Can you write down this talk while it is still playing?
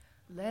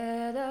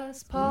Let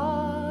us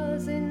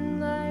pause in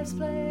life's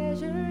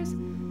pleasures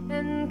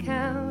and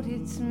count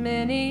its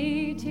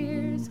many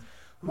tears,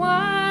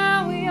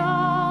 while we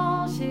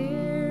all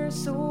share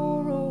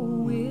sorrow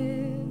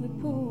with the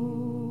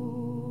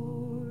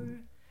poor.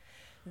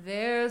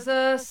 There's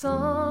a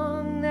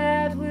song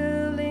that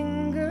will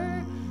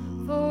linger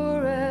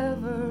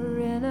forever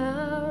in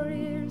our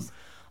ears.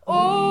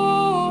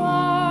 Oh,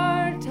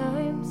 hard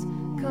times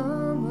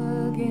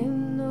come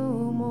again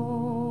no more.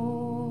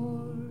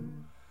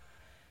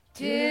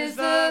 'Tis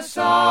the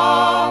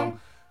song,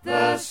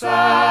 the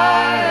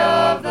sigh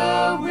of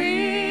the weary.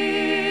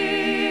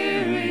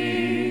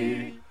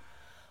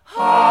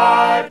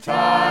 Hard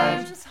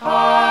times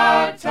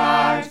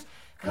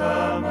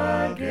come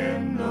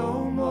again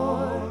no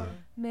more.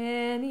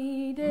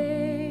 Many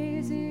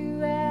days you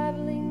have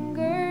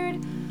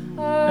lingered.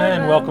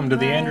 And welcome to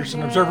the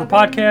Anderson Observer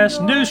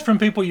Podcast, news from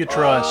people you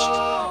trust.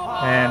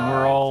 And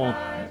we're all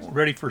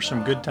ready for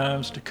some good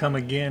times to come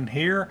again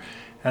here.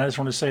 And I just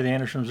want to say the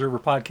Anderson Observer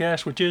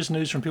Podcast, which is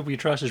news from people you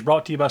trust, is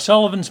brought to you by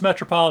Sullivan's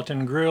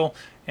Metropolitan Grill,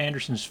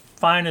 Anderson's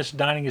finest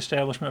dining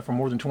establishment for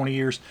more than 20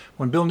 years.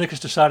 When Bill Nickus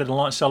decided to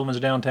launch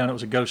Sullivan's downtown, it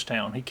was a ghost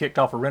town. He kicked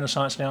off a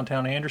renaissance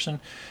downtown Anderson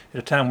at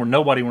a time where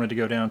nobody wanted to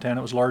go downtown.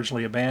 It was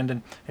largely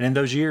abandoned. And in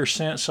those years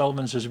since,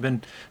 Sullivan's has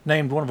been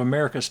named one of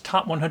America's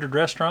top 100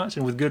 restaurants,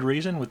 and with good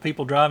reason, with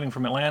people driving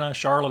from Atlanta,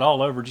 Charlotte,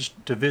 all over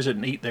just to visit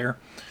and eat there.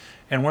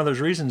 And one of those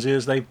reasons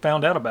is they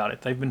found out about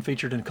it. They've been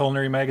featured in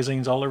culinary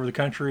magazines all over the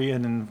country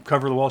and in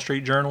cover of the Wall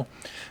Street Journal.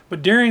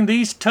 But during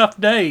these tough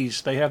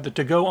days, they have the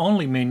to-go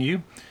only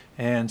menu.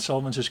 And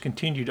Sullivan's has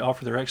continued to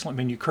offer their excellent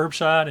menu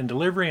curbside and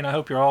delivery. And I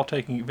hope you're all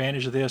taking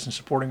advantage of this and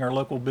supporting our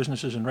local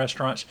businesses and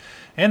restaurants.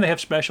 And they have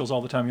specials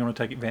all the time you want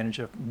to take advantage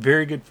of.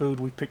 Very good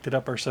food. We picked it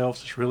up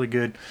ourselves. It's really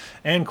good.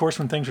 And, of course,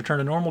 when things return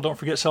to normal, don't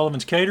forget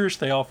Sullivan's Caters.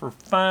 They offer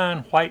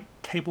fine white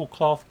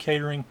tablecloth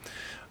catering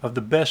of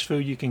the best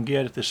food you can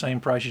get at the same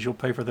prices you'll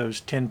pay for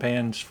those tin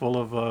pans full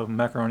of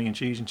macaroni and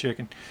cheese and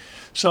chicken.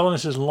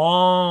 Sullivan's has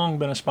long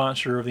been a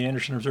sponsor of the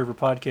Anderson Observer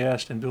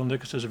Podcast, and Bill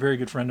Nickus is a very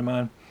good friend of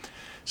mine.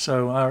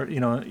 So,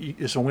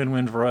 it's a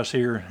win-win for us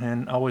here,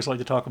 and I always like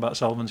to talk about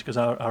Sullivan's because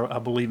I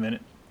believe in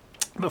it.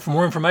 But for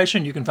more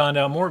information, you can find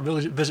out more.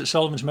 Visit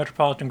Sullivan's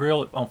Metropolitan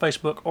Grill on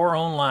Facebook or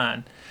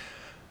online.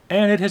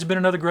 And it has been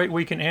another great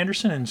week in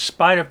Anderson, in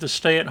spite of the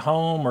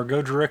stay-at-home or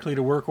go directly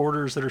to work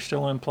orders that are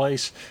still in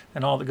place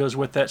and all that goes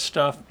with that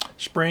stuff.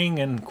 Spring,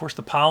 and of course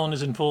the pollen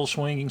is in full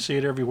swing. You can see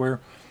it everywhere.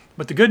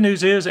 But the good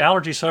news is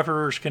allergy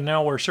sufferers can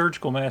now wear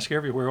surgical masks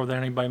everywhere without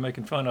anybody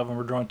making fun of them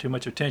or drawing too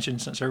much attention,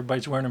 since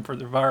everybody's wearing them for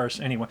the virus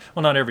anyway.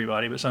 Well, not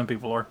everybody, but some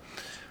people are.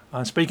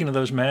 Speaking of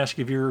those masks,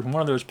 if you're one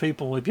of those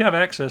people, if you have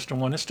access to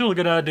one, it's still a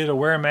good idea to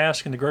wear a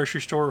mask in the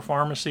grocery store or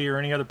pharmacy or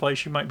any other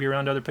place you might be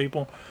around other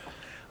people.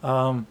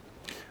 A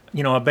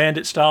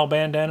bandit-style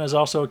bandana is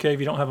also okay if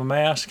you don't have a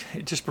mask.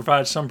 It just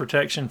provides some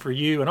protection for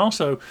you and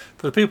also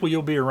for the people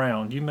you'll be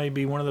around. You may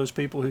be one of those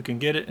people who can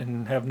get it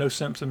and have no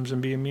symptoms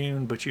and be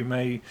immune, but you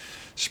may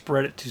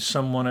spread it to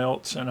someone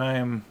else. And I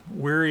am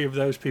weary of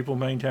those people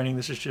maintaining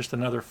this is just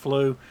another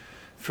flu,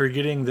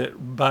 forgetting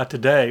that by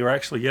today, or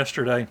actually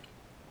yesterday,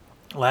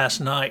 last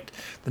night,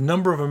 the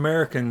number of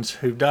Americans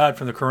who died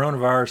from the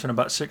coronavirus in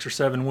about 6 or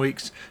 7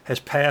 weeks has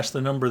passed the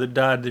number that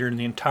died during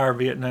the entire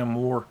Vietnam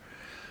War.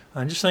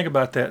 And just think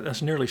about that.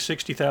 That's nearly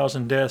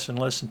 60,000 deaths in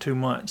less than 2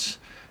 months.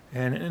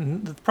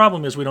 And the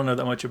problem is we don't know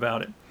that much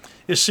about it.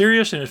 It's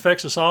serious and it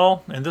affects us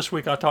all. And this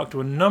week I talked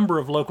to a number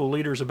of local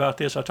leaders about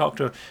this. I talked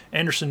to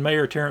Anderson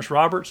Mayor Terrence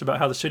Roberts about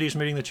how the city is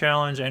meeting the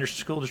challenge, Anderson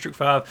School District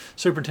 5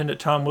 Superintendent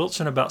Tom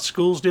Wilson about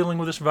schools dealing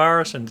with this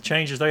virus and the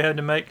changes they had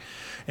to make,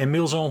 and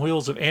Meals on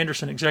Wheels of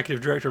Anderson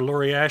Executive Director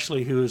Lori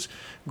Ashley, who is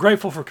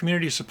grateful for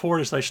community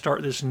support as they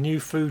start this new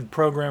food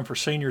program for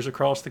seniors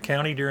across the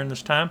county during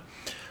this time.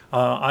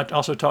 I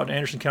also talked to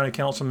Anderson County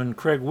Councilman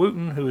Craig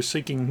Wooten, who is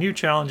seeking new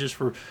challenges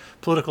for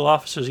political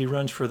offices. He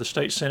runs for the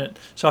state Senate,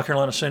 South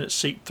Carolina Senate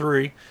Seat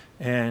 3,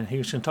 and he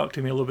was going to talk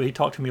to me a little bit. He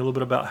talked to me a little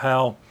bit about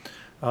how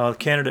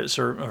candidates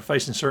are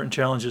facing certain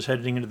challenges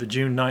heading into the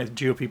June 9th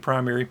GOP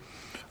primary.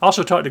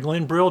 Also talked to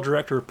Glenn Brill,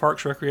 Director of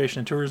Parks, Recreation,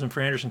 and Tourism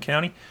for Anderson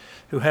County,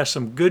 who has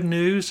some good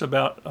news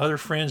about other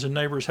friends and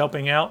neighbors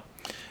helping out.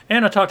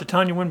 And I talked to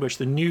Tanya Winbush,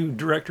 the new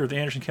Director of the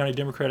Anderson County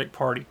Democratic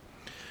Party.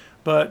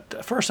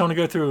 But first, I want to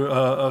go through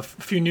a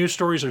few news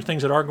stories or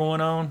things that are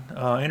going on.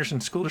 Anderson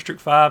School District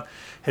 5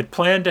 had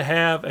planned to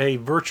have a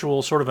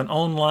virtual, sort of an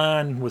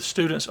online with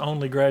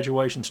students-only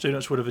graduation.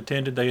 Students would have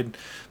attended. They had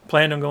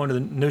planned on going to the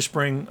New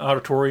Spring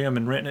Auditorium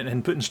and renting it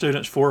and putting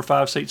students 4 or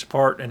 5 seats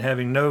apart and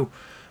having no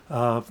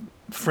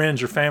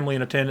friends or family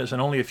in attendance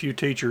and only a few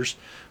teachers.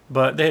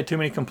 But they had too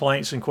many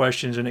complaints and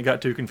questions, and it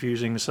got too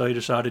confusing, so they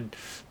decided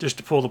just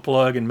to pull the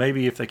plug and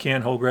maybe, if they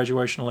can, hold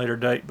graduation at a later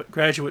date. But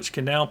graduates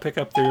can now pick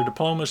up their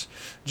diplomas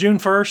June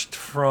 1st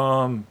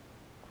from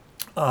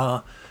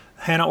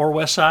Hannah or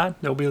Westside.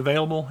 They'll be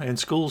available, and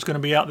school's going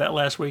to be out that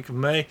last week of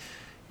May.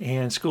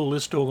 and school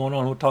is still going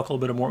on. We'll talk a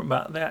little bit more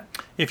about that.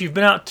 If you've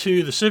been out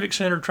to the Civic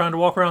Center trying to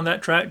walk around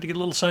that track to get a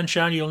little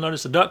sunshine, you'll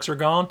notice the ducks are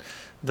gone.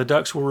 The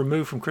ducks were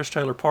removed from Chris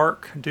Taylor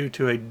Park due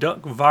to a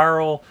duck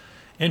viral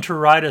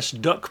enteritis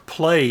duck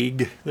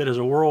plague that is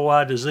a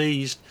worldwide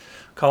disease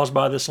caused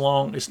by this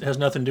it has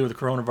nothing to do with the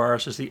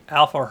coronavirus. It's the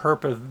alpha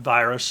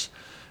herpes,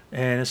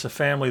 and it's a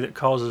family that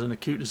causes an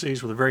acute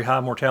disease with a very high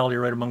mortality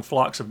rate among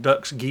flocks of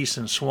ducks, geese,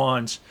 and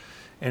swans.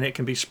 And it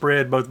can be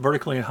spread both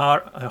vertically and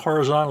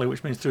horizontally,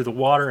 which means through the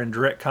water and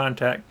direct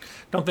contact.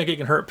 Don't think it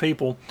can hurt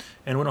people,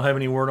 and we don't have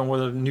any word on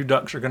whether the new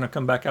ducks are going to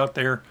come back out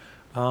there.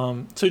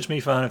 Suits me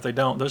fine if they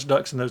don't. Those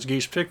ducks and those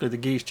geese, particularly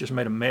the geese, just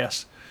made a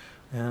mess.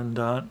 And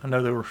I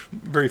know they were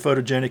very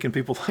photogenic and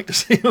people like to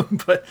see them,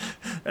 but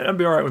that'd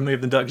be all right with me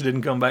if the ducks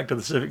didn't come back to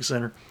the Civic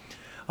Center.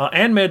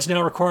 ANMED's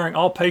now requiring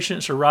all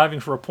patients arriving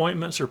for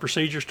appointments or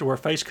procedures to wear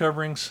face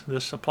coverings.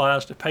 This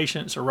applies to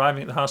patients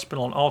arriving at the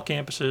hospital on all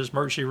campuses,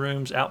 emergency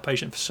rooms,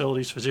 outpatient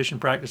facilities, physician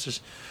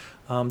practices.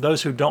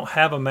 Those who don't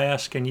have a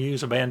mask can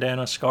use a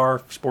bandana,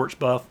 scarf, sports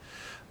buff.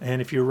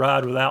 And if you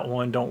arrive without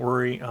one, don't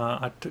worry.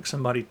 I took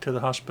somebody to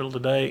the hospital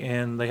today,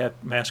 and they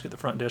had masks at the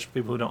front desk for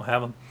people who don't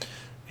have them.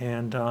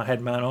 And I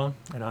had mine on,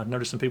 and I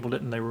noticed some people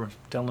didn't. They were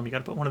telling them you got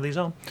to put one of these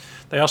on.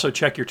 They also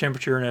check your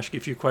temperature and ask you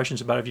a few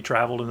questions about if you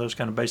traveled and those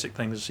kind of basic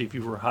things to see if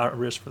you were high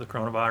risk for the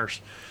coronavirus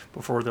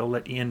before they'll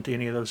let you into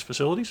any of those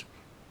facilities.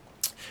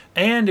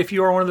 And if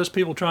you are one of those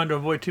people trying to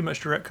avoid too much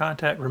direct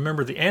contact,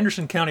 remember the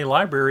Anderson County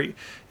Library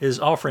is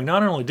offering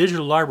not only a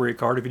digital library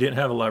card if you didn't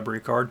have a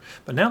library card,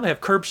 but now they have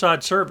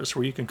curbside service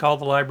where you can call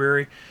the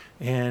library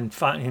and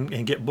find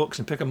and get books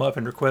and pick them up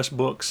and request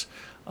books.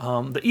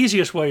 The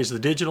easiest way is the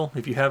digital.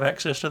 If you have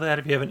access to that,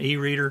 if you have an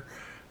e-reader,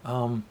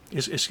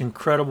 it's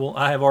incredible.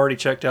 I have already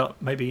checked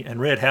out maybe and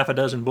read half a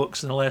dozen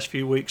books in the last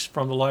few weeks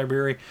from the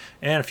library,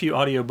 and a few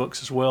audio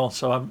books as well.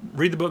 So I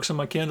read the books on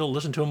my Kindle,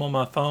 listen to them on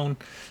my phone.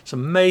 It's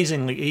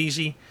amazingly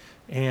easy.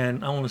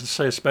 And I want to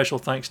say a special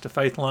thanks to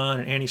Faithline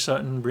and Annie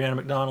Sutton, Brianna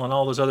McDonald, and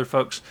all those other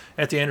folks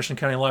at the Anderson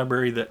County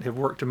Library that have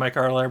worked to make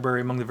our library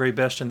among the very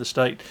best in the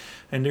state.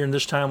 And during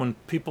this time when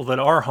people that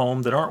are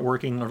home, that aren't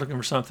working, are looking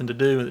for something to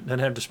do, that don't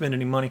have to spend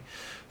any money,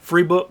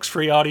 free books,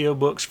 free audio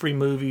books, free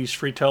movies,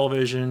 free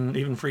television,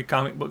 even free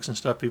comic books and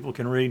stuff people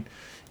can read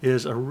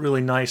is a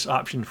really nice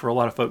option for a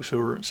lot of folks who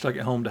are stuck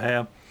at home to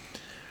have.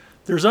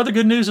 There's other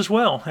good news as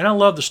well, and I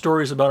love the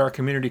stories about our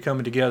community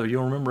coming together.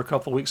 You'll remember a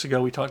couple of weeks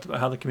ago we talked about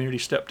how the community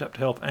stepped up to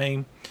help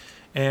AIM,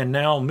 and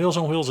now Meals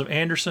on Wheels of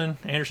Anderson,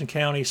 Anderson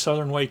County,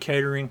 Southern Way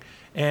Catering,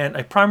 and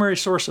a primary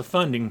source of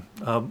funding,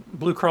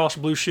 Blue Cross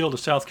Blue Shield of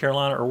South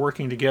Carolina, are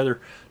working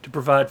together to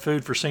provide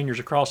food for seniors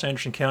across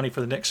Anderson County for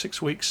the next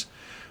 6 weeks.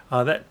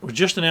 That was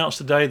just announced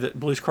today that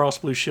Blue Cross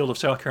Blue Shield of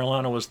South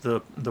Carolina was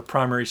the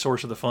primary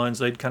source of the funds.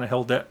 They'd kind of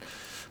held that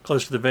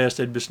close to the vest.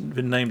 They'd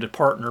been named a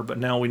partner, but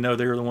now we know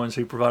they're the ones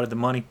who provided the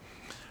money.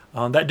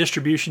 That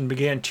distribution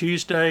began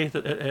Tuesday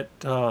at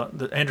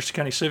the Anderson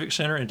County Civic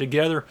Center, and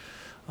together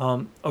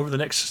over the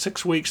next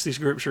 6 weeks, these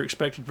groups are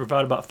expected to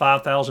provide about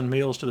 5,000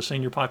 meals to the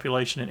senior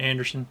population in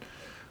Anderson.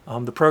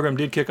 The program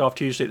did kick off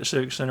Tuesday at the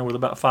Civic Center with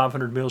about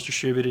 500 meals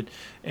distributed,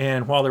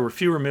 and while there were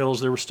fewer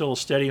meals, there was still a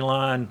steady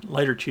line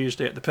later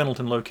Tuesday at the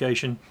Pendleton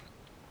location.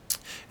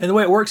 And the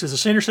way it works is the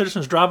senior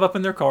citizens drive up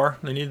in their car.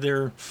 They need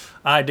their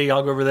ID.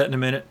 I'll go over that in a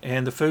minute.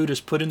 And the food is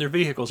put in their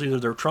vehicles, either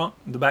their trunk,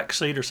 the back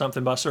seat, or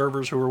something by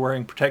servers who are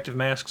wearing protective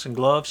masks and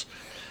gloves.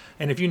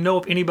 And if you know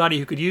of anybody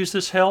who could use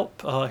this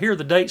help, here are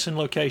the dates and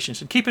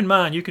locations. And keep in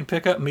mind, you can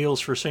pick up meals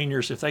for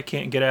seniors if they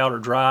can't get out or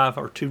drive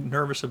or too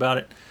nervous about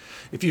it.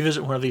 If you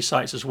visit one of these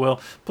sites as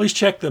well, please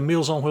check the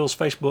Meals on Wheels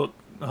Facebook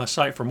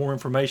site for more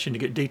information to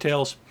get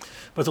details.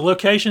 But the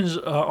locations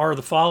are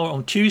the following.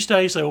 On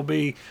Tuesdays, they will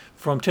be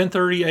from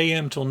 10:30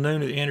 a.m. till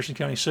noon at the Anderson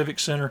County Civic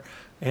Center,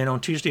 and on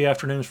Tuesday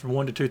afternoons from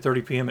 1 to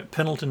 2:30 p.m. at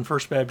Pendleton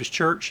First Baptist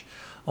Church.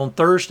 On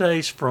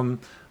Thursdays from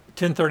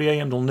 10:30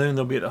 a.m. till noon,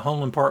 they'll be at the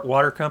Homeland Park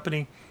Water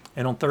Company,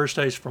 and on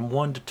Thursdays from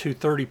 1 to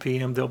 2:30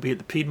 p.m. they'll be at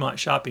the Piedmont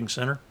Shopping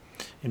Center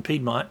in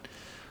Piedmont.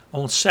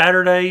 On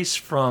Saturdays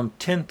from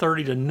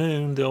 10:30 to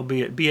noon, they'll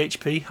be at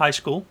BHP High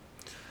School.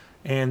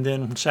 And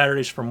then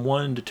Saturdays from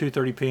 1 to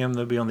 2:30 p.m.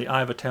 they'll be on the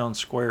Iva Town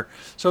Square.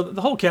 So the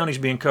whole county's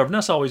being covered, and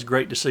that's always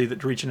great to see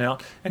that reaching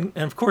out. And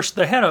of course,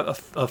 they had a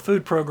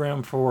food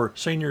program for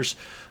seniors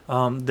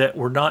that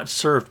were not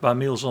served by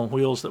Meals on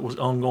Wheels that was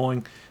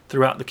ongoing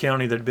throughout the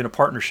county. That had been a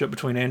partnership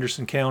between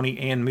Anderson County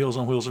and Meals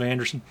on Wheels of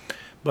Anderson.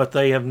 But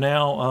they have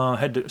now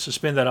had to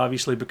suspend that,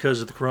 obviously,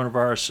 because of the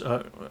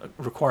coronavirus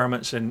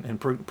requirements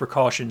and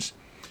precautions.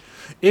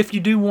 If you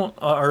do want,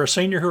 are a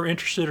senior who are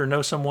interested or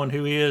know someone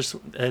who is,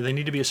 they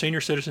need to be a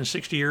senior citizen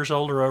 60 years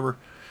old or over,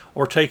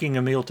 or taking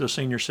a meal to a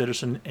senior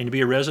citizen, and to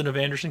be a resident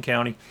of Anderson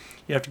County.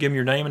 You have to give them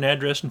your name and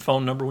address and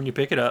phone number when you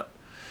pick it up.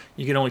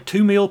 You get only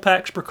 2 meal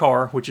packs per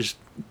car, which is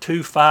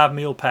 2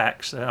 5-meal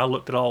packs. I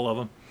looked at all of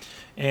them.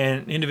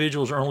 And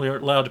individuals are only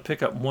allowed to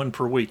pick up 1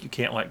 per week. You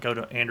can't go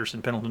to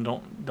Anderson, Pendleton.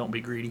 Don't be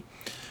greedy.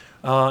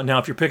 Now,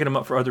 if you're picking them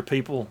up for other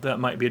people,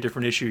 that might be a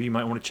different issue. You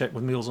might want to check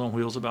with Meals on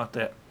Wheels about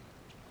that.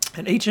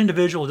 And each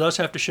individual does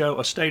have to show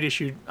a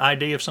state-issued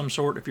ID of some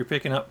sort. If you're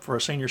picking up for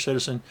a senior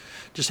citizen,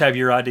 just have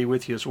your ID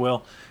with you as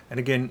well. And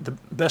again, the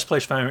best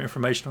place to find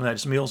information on that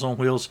is Meals on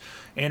Wheels,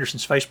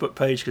 Anderson's Facebook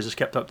page, because it's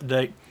kept up to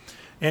date.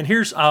 And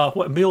here's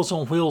what Meals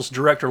on Wheels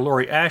director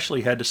Lori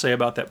Ashley had to say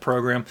about that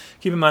program.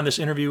 Keep in mind, this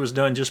interview was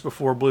done just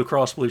before Blue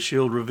Cross Blue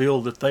Shield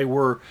revealed that they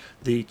were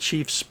the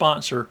chief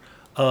sponsor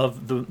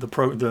of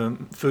the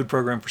food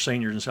program for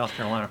seniors in South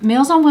Carolina.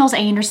 Meals on Wheels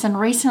Anderson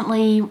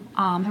recently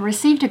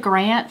received a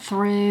grant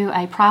through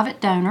a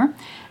private donor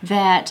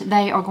that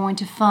they are going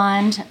to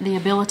fund the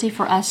ability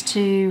for us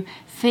to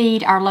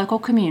feed our local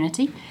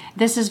community.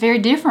 This is very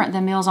different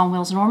than Meals on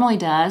Wheels normally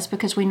does,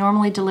 because we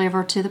normally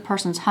deliver to the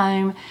person's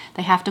home.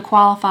 They have to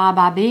qualify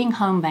by being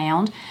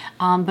homebound.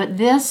 But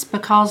this,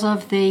 because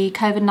of the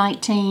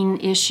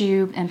COVID-19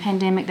 issue and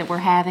pandemic that we're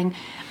having,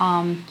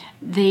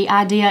 the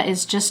idea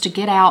is just to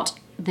get out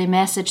the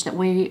message that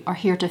we are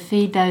here to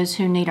feed those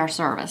who need our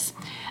service.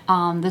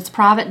 This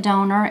private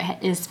donor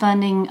is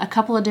funding a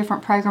couple of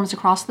different programs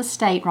across the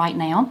state right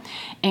now,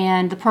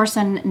 and the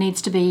person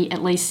needs to be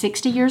at least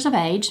 60 years of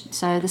age,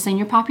 so the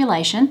senior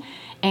population,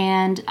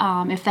 and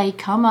if they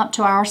come up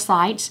to our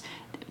sites,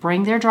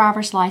 bring their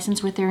driver's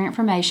license with their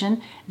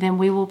information, then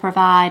we will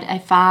provide a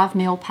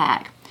 5-meal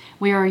pack.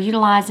 We are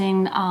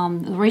utilizing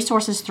the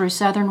resources through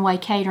Southern Way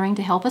Catering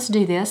to help us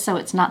do this, so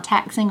it's not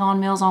taxing on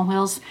Meals on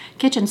Wheels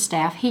kitchen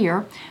staff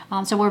here.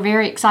 So we're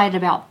very excited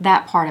about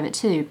that part of it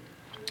too.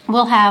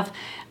 We'll have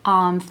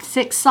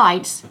 6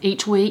 sites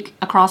each week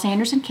across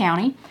Anderson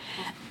County.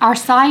 Our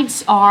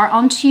sites are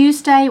on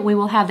Tuesday. We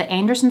will have the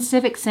Anderson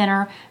Civic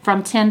Center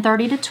from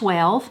 10:30 to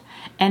 12,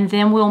 and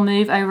then we'll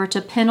move over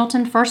to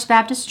Pendleton First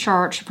Baptist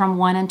Church from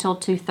 1 until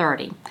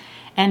 2:30.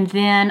 And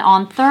then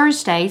on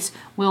Thursdays,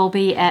 we'll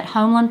be at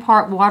Homeland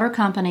Park Water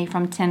Company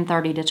from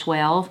 10:30 to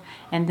 12,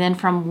 and then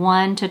from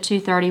 1 to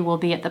 2:30 we'll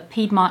be at the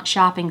Piedmont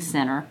Shopping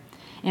Center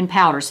in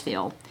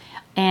Powdersville.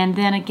 And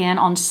then again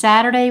on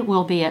Saturday,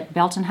 we'll be at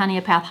Belton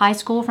Honiopath High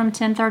School from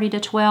 10:30 to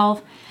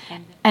 12.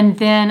 And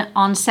then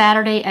on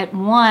Saturday at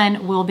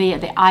 1, we'll be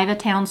at the Iva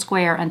Town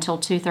Square until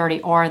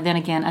 2:30, or then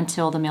again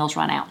until the meals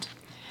run out.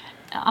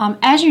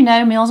 As you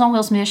know, Meals on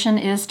Wheels' mission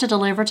is to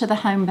deliver to the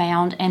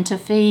homebound and to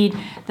feed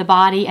the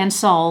body and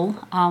soul.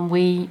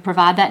 We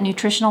provide that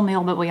nutritional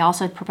meal, but we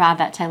also provide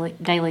that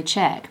daily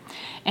check.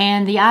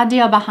 And the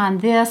idea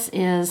behind this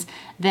is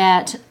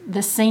that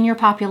the senior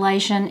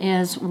population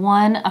is,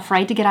 1,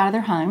 afraid to get out of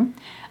their home,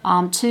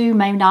 2,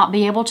 may not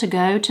be able to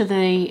go to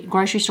the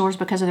grocery stores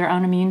because of their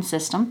own immune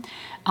system.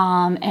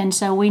 And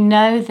so we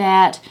know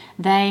that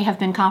they have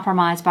been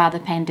compromised by the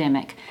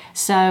pandemic.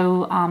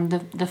 So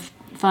the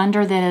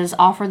funder that has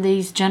offered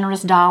these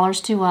generous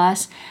dollars to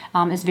us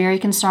is very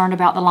concerned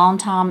about the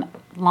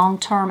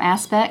long-term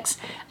aspects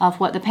of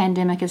what the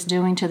pandemic is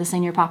doing to the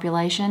senior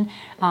population.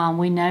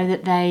 We know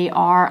that they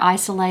are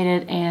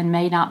isolated and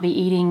may not be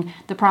eating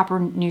the proper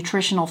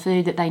nutritional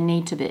food that they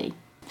need to be.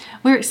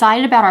 We're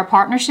excited about our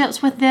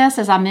partnerships with this.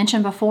 As I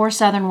mentioned before,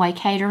 Southern Way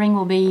Catering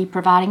will be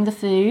providing the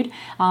food.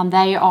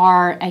 They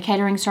are a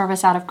catering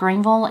service out of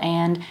Greenville,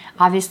 and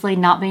obviously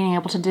not being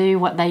able to do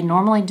what they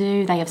normally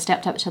do, they have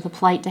stepped up to the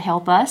plate to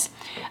help us.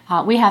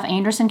 We have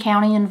Anderson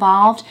County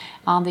involved.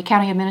 The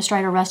County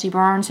Administrator, Rusty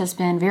Burns, has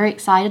been very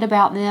excited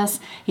about this.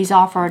 He's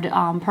offered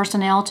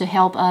personnel to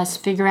help us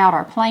figure out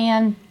our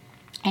plan,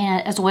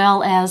 and as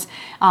well as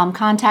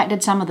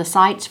contacted some of the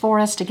sites for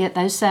us to get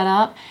those set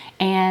up.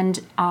 And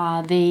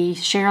the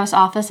Sheriff's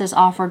Office has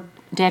offered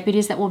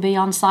deputies that will be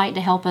on site to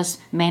help us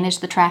manage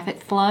the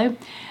traffic flow.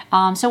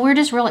 So we're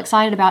just real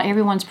excited about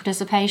everyone's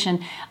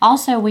participation.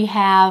 Also, we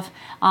have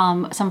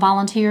some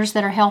volunteers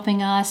that are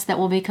helping us that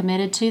will be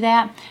committed to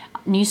that.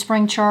 New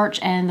Spring Church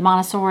and the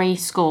Montessori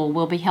School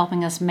will be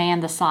helping us man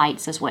the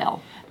sites as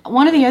well.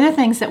 One of the other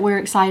things that we're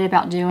excited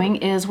about doing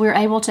is we're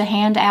able to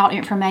hand out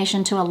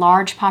information to a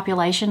large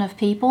population of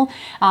people.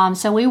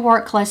 So we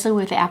work closely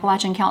with the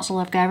Appalachian Council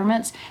of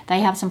Governments. They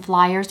have some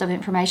flyers of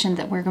information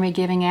that we're going to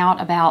be giving out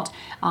about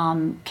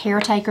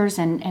caretakers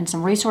and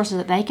some resources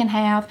that they can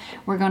have.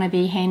 We're going to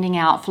be handing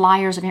out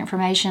flyers of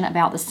information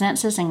about the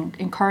census and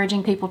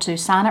encouraging people to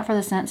sign up for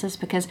the census,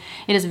 because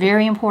it is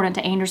very important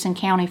to Anderson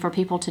County for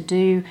people to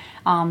do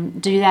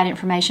that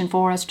information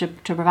for us, to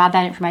provide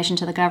that information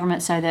to the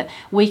government so that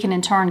we can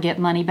in turn get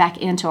money back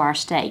into our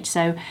state.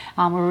 So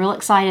we're real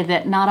excited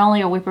that not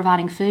only are we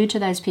providing food to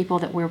those people,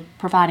 that we're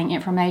providing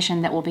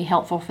information that will be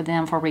helpful for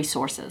them for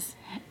resources.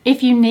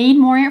 If you need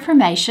more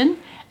information,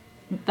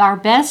 our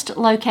best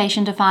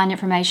location to find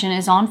information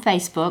is on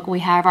Facebook. We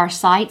have our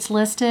sites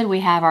listed,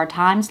 we have our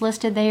times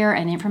listed there,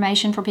 and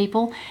information for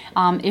people.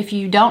 If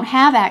you don't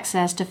have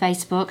access to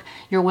Facebook,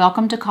 you're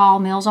welcome to call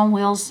Meals on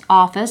Wheels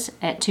office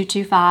at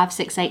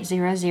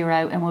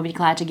 225-6800, and we'll be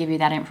glad to give you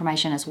that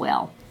information as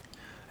well.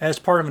 As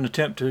part of an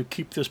attempt to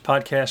keep this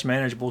podcast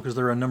manageable, because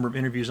there are a number of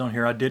interviews on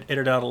here, I did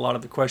edit out a lot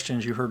of the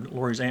questions. You heard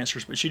Lori's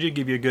answers, but she did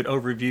give you a good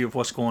overview of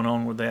what's going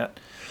on with that.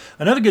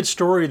 Another good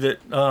story that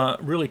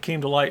really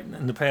came to light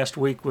in the past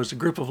week was a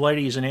group of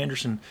ladies in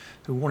Anderson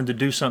who wanted to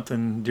do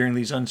something during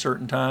these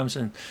uncertain times.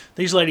 And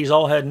these ladies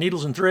all had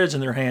needles and threads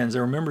in their hands. They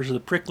were members of the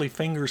Prickly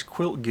Fingers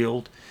Quilt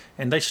Guild,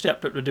 and they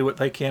stepped up to do what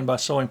they can by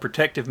sewing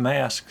protective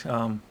masks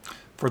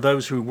for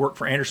those who work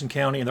for Anderson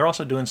County, and they're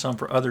also doing some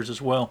for others as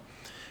well.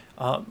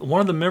 One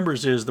of the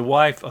members is the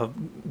wife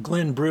of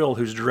Glenn Brill,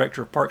 who's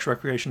Director of Parks,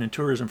 Recreation, and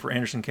Tourism for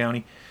Anderson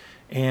County.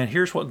 And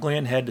here's what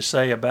Glenn had to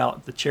say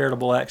about the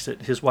charitable acts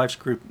that his wife's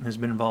group has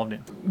been involved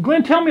in.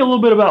 Glenn, tell me a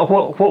little bit about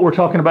what we're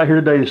talking about here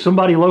today. Is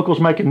somebody local's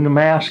making the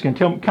mask, and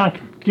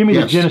give me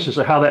the genesis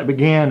of how that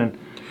began. And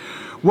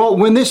well,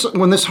 when this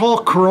whole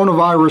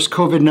coronavirus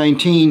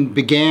COVID-19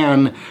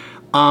 began,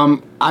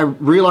 I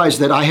realized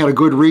that I had a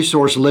good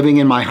resource living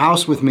in my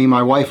house with me,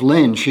 my wife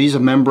Lynn. She's a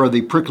member of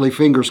the Prickly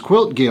Fingers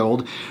Quilt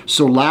Guild.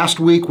 So last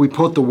week we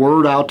put the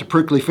word out to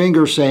Prickly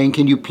Fingers saying,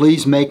 can you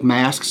please make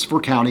masks for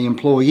county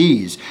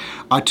employees?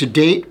 To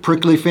date,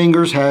 Prickly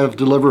Fingers have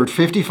delivered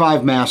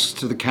 55 masks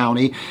to the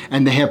county,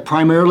 and they have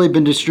primarily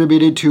been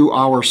distributed to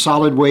our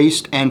solid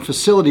waste and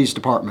facilities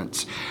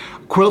departments.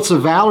 Quilts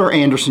of Valor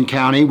Anderson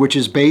County, which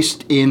is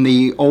based in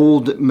the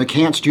old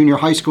McCants Junior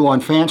High School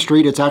on Fant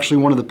Street, it's actually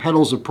one of the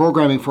pedals of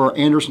programming for our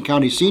Anderson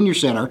County Senior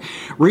Center,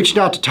 reached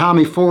out to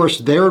Tommy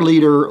Forrest, their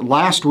leader,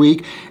 last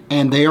week,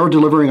 and they are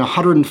delivering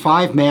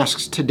 105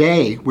 masks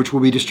today, which will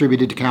be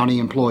distributed to county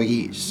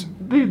employees.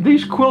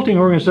 These quilting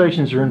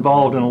organizations are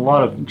involved in a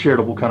lot of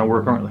charitable kind of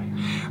work, aren't they?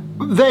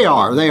 They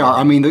are.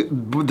 I mean,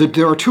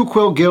 there are 2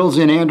 quilt guilds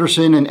in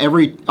Anderson, and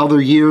every other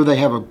year they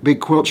have a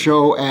big quilt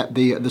show at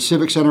the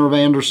Civic Center of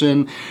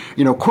Anderson.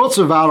 You know, Quilts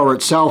of Valor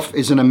itself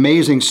is an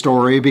amazing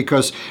story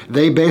because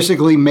they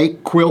basically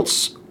make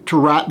quilts to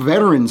wrap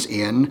veterans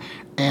in,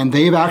 and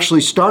they've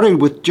actually started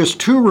with just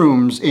 2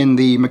 rooms in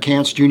the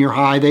McCants Junior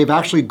High. They've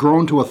actually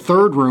grown to a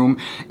 3rd room,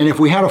 and if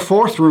we had a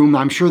 4th room,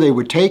 I'm sure they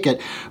would take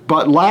it.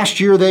 But last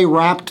year they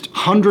wrapped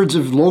hundreds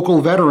of local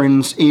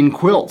veterans in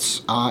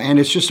quilts, and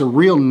it's just a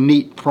real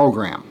neat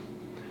program.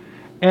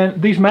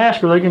 And these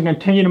masks, are they going to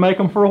continue to make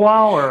them for a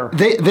while, or?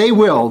 They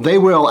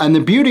will. And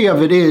the beauty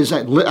of it is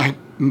that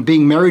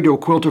being married to a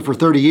quilter for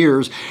 30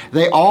 years,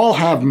 they all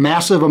have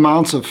massive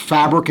amounts of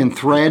fabric and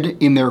thread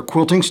in their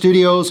quilting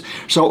studios.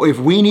 So if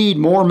we need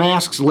more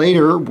masks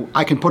later,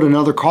 I can put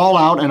another call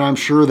out, and I'm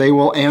sure they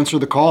will answer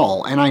the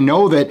call. And I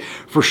know that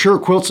for sure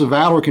Quilts of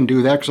Valor can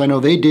do that, because I know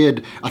they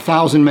did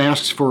 1,000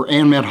 masks for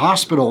AnMed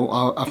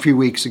Hospital a few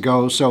weeks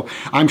ago. So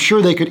I'm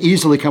sure they could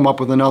easily come up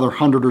with another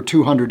 100 or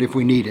 200 if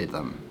we needed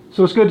them.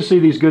 So it's good to see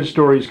these good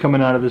stories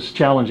coming out of this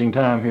challenging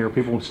time here,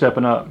 people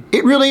stepping up.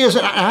 It really is.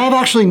 I've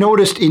actually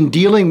noticed in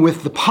dealing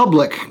with the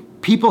public,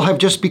 people have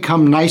just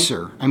become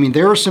nicer. I mean,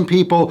 there are some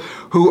people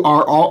who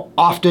are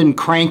often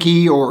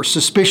cranky or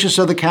suspicious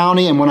of the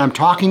county, and when I'm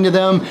talking to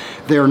them,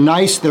 they're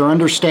nice, they're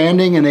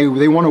understanding, and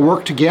they want to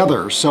work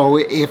together. So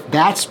if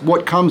that's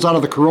what comes out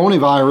of the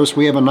coronavirus,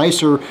 we have a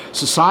nicer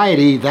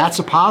society, that's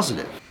a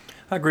positive.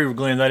 I agree with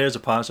Glenn. That is a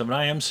positive, and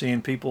I am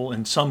seeing people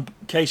in some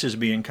cases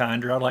being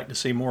kinder. I'd like to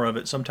see more of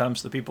it.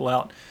 Sometimes the people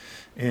out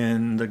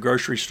in the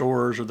grocery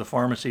stores or the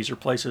pharmacies or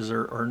places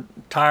are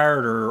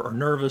tired or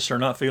nervous or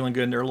not feeling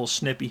good, and they're a little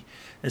snippy.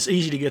 It's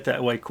easy to get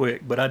that way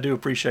quick, but I do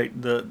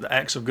appreciate the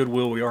acts of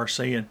goodwill we are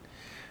seeing.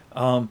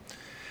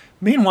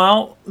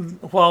 Meanwhile,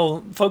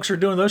 while folks are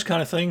doing those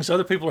kind of things,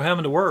 other people are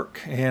having to work.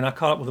 And I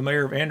caught up with the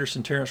mayor of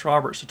Anderson, Terrence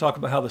Roberts, to talk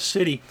about how the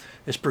city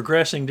is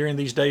progressing during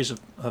these days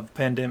of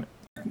pandemic.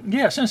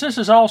 Yeah, since this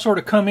has all sort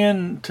of come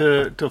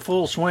into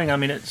full swing, I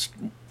mean,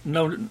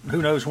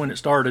 who knows when it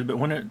started, but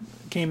when it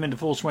came into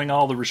full swing,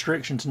 all the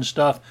restrictions and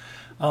stuff,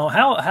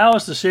 how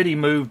has the city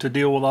moved to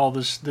deal with all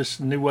this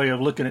new way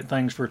of looking at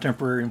things for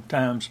temporary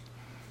times?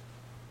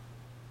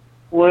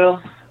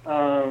 Well,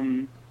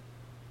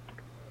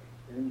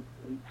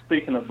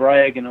 speaking of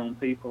bragging on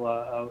people,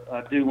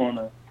 I do want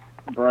to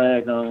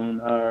brag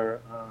on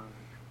our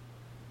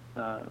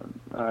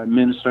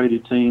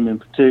administrative team in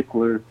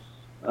particular.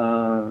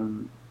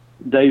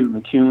 David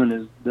McEwen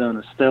has done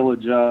a stellar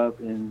job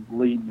in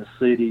leading the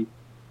city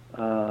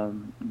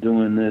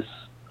during this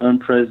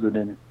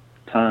unprecedented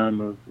time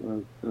of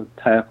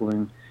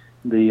tackling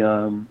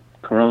the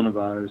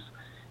coronavirus.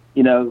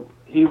 You know,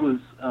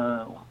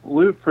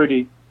 we were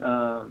pretty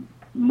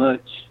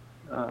much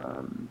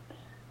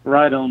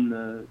right on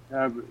the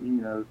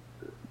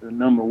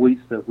number of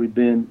weeks that we've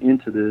been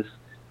into this.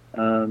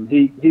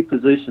 He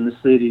positioned the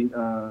city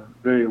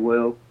very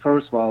well.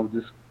 First of all,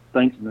 just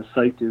thinking the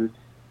safety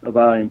of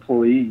our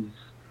employees,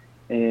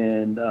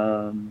 and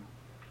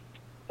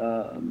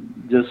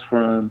just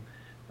from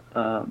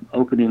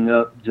opening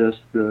up just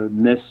the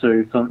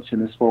necessary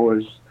function as far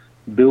as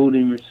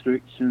building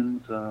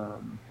restrictions.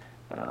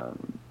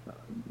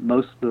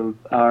 Most of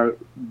our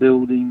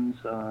buildings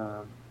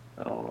are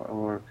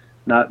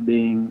not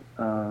being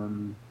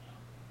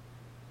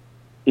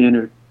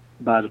entered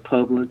by the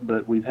public,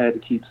 but we've had to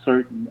keep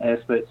certain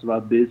aspects of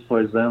our bids.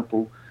 For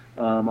example,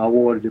 our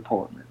water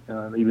department.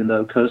 Even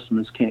though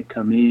customers can't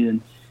come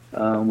in,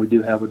 we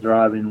do have a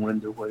drive-in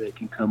window where they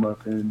can come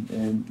up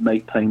and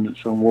make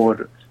payments on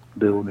water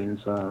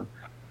buildings.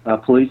 Our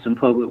police and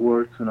public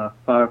works and our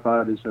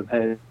firefighters have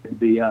had to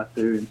be out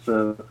there, and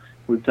so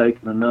we've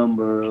taken a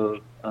number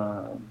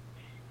of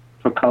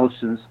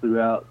precautions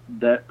throughout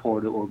that part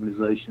of the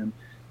organization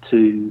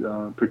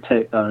to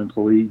protect our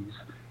employees.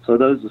 So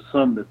those are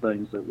some of the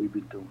things that we've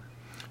been doing.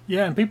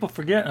 Yeah, and people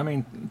forget. I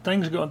mean,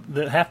 things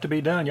that have to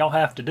be done, y'all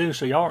have to do.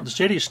 So the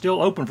city is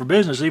still open for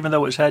business, even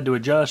though it's had to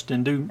adjust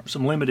and do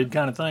some limited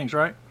kind of things,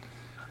 right?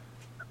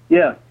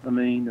 Yeah, I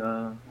mean,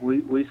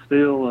 we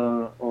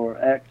still are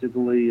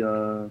actively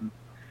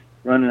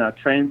running our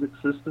transit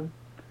system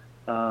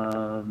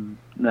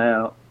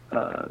now,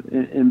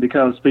 and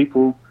because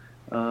people,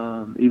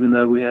 even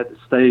though we had to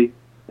stay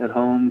at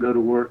home, go to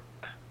work,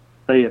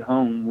 stay at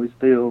home, we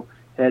still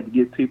had to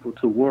get people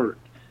to work.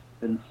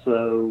 And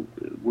so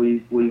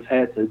we've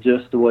had to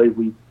adjust the way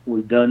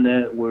we've done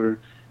that. We're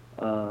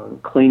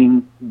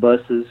cleaning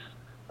buses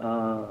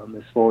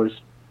as far as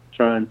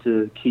trying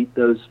to keep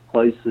those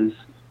places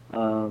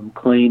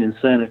clean and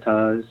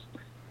sanitized.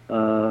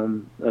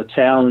 A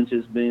challenge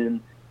has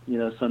been,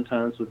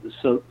 sometimes with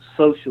the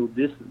social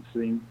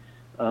distancing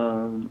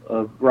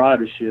of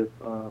ridership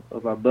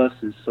of our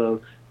buses.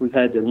 So we've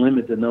had to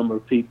limit the number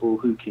of people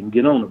who can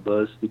get on a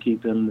bus to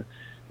keep them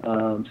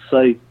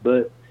safe.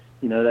 But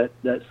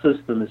that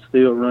system is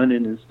still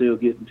running and still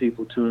getting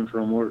people to and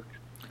from work.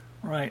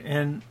 Right.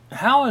 And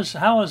how is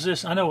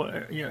this? I know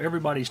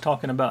everybody's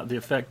talking about the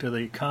effect of the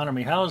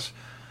economy.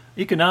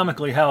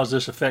 Economically, how is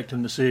this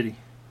affecting the city?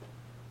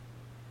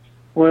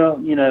 Well,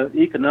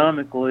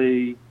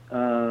 economically,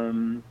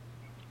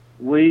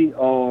 we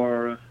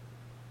were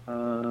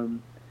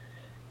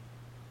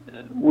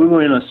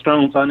in a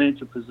strong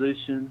financial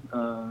position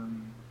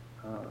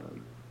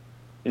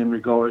in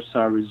regards to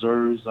our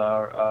reserves,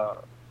 our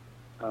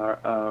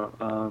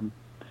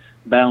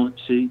balance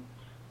sheet,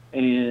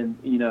 and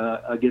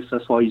I guess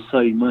that's why you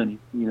save money.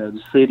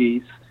 The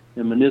cities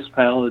and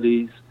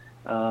municipalities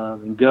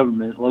and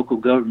local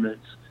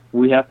governments,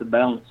 we have to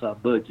balance our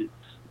budgets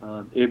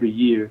every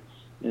year,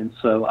 and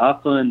so our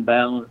fund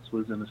balance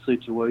was in a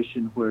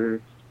situation where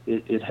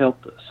it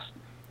helped us.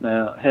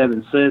 Now,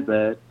 having said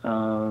that,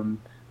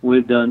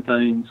 we've done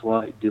things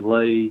like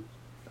delay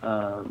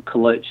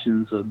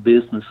collections of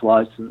business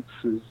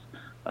licenses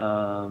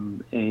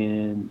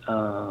and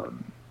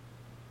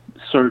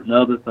certain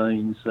other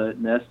things,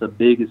 and that's the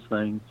biggest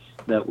thing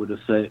that would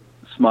affect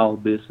small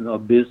business or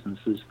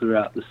businesses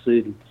throughout the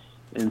city.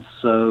 And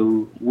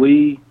so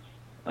we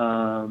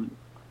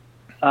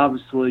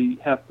obviously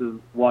have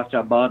to watch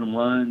our bottom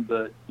line,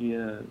 but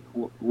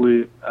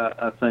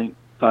I think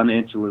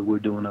financially we're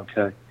doing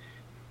okay.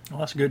 Well,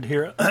 that's good to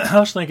hear. I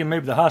was thinking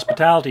maybe the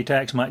hospitality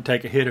tax might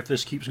take a hit if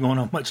this keeps going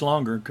on much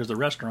longer because of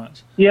the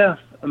restaurants. Yeah,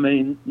 I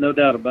mean, no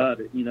doubt about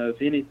it.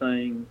 If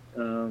anything,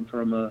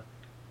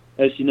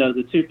 as you know,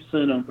 the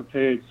 2% on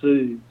prepared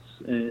foods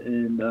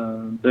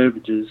and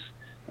beverages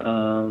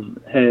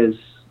has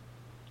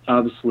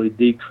obviously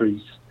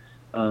decreased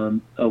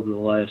over the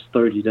last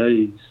 30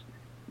 days.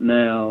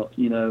 Now,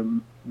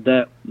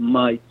 that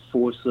might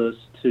force us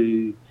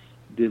to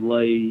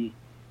delay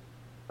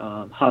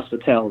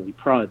hospitality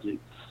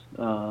projects.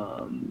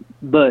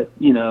 But,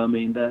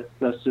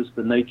 that's just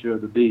the nature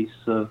of the beast.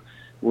 So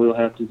we'll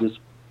have to just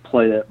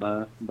play that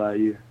by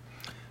ear.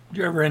 Did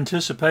you ever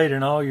anticipate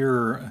in all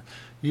your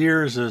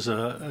years as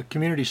a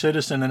community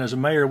citizen and as a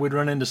mayor we'd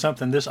run into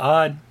something this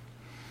odd?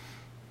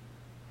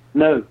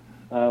 No.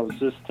 I was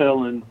just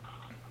telling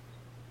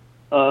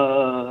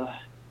a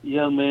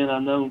young man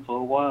I've known for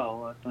a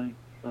while, I think,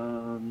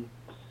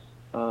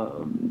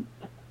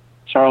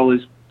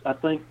 Charlie's, I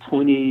think,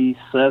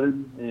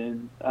 27,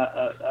 and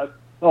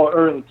or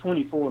early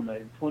 24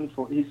 maybe,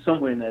 24, he's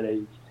somewhere in that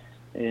age.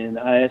 And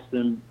I asked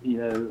him,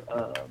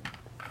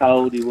 how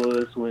old he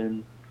was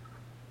when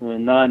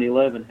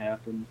 9/11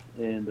 happened,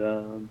 and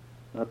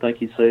I think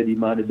he said he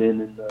might have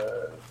been in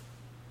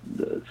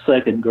the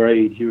second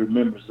grade. He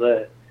remembers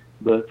that.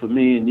 But for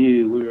me and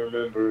you, we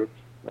remember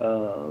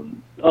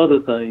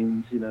other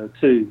things,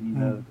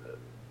 too.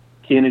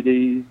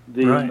 Kennedy,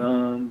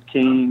 Vietnam, right.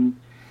 King,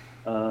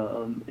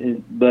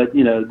 but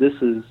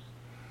this is.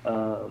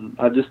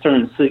 I just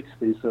turned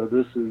 60, so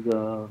this is.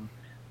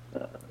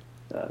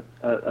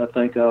 I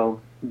think I'll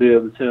be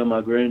able to tell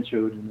my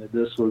grandchildren that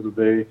this was a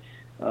very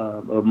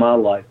of my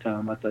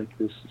lifetime. I think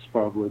this is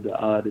probably the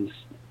oddest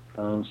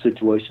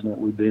situation that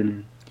we've been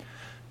in.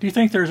 Do you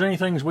think there's any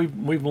things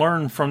we've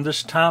learned from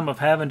this time of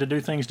having to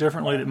do things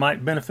differently that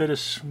might benefit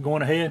us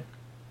going ahead?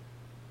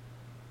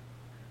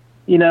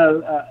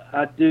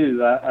 I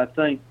do. I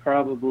think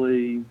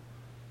probably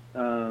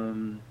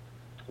one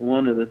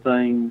of the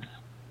things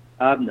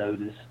I've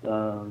noticed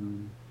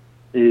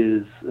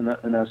is,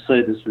 and I've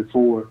said this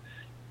before,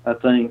 I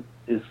think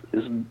is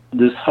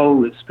this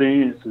whole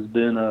experience has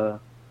been a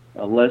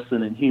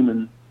lesson in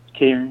human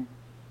caring.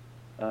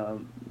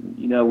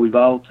 We've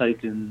all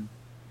taken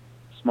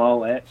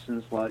small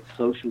actions like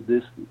social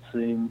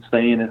distancing,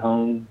 staying at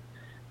home,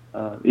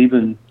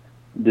 even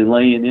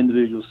delaying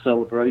individual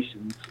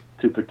celebrations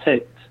to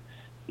protect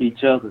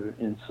each other.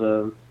 And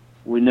so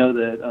we know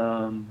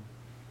that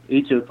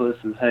each of us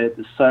has had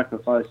to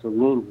sacrifice a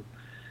little,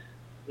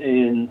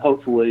 and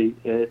hopefully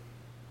at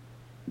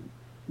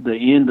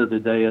the end of the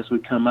day, as we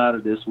come out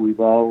of this, we've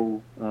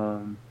all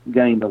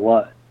gained a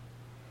lot.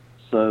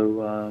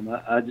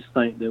 So I just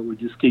think that we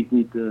just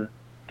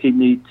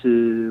need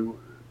to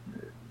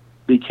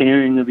be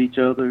caring of each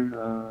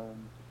other,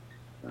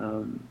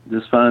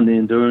 just find the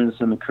endurance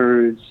and the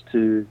courage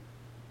to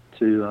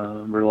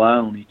rely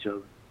on each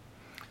other.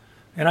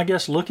 And I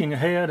guess looking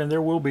ahead, and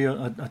there will be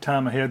a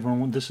time ahead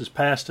when this is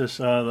past us,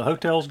 the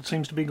hotels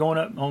seems to be going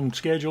up on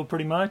schedule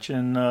pretty much,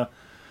 and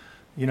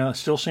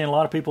still seeing a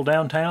lot of people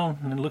downtown.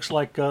 And it looks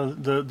like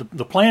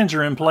the plans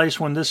are in place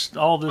when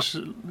all this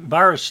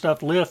virus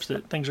stuff lifts,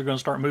 that things are going to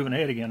start moving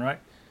ahead again, right?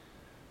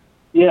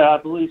 Yeah, I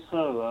believe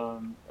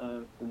so.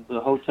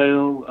 The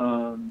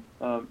hotel,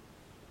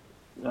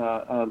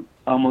 I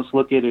almost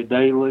look at it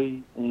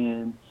daily,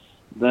 and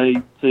they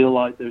feel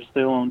like they're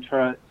still on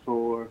track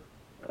for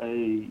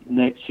a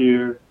next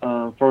year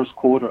first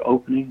quarter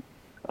opening.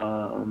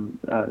 The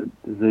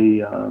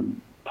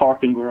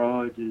parking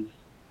garage is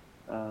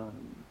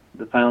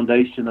the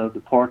foundation of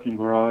the parking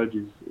garage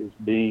is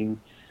being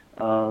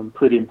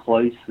put in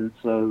place, and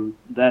so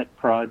that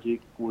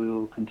project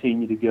will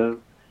continue to go.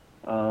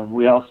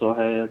 We also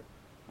had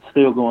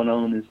still going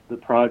on is the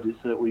projects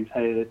that we've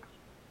had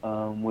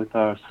with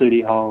our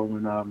city hall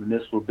and our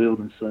municipal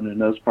building center,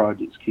 and those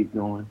projects keep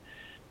going.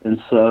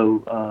 And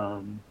so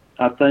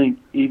I think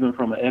even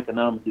from an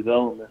economic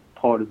development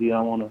part of view,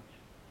 I want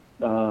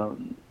to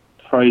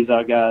praise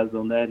our guys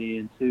on that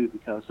end too,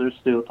 because they're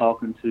still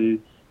talking to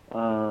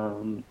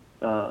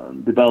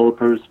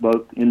developers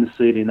both in the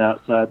city and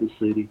outside the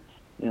city,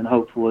 and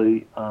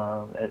hopefully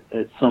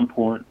at some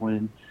point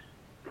when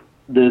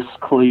this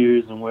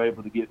clears and we're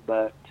able to get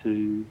back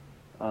to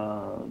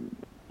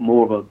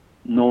more of a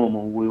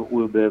normal,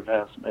 we'll be able to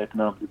have some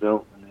economic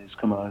development that's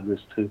come out of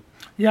this too.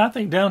 Yeah, I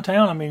think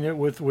downtown, I mean,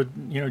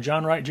 with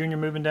John Wright Jr.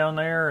 moving down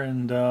there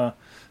and a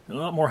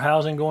lot more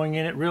housing going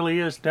in, it really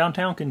is.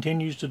 Downtown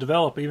continues to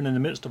develop even in the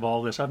midst of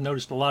all this. I've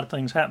noticed a lot of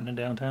things happening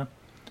downtown.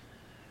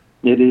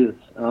 It is.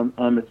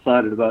 I'm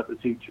excited about the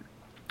future.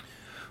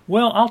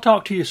 Well, I'll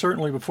talk to you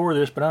certainly before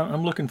this, but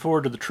I'm looking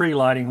forward to the tree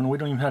lighting when we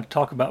don't even have to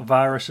talk about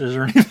viruses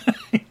or anything.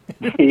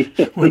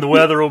 When the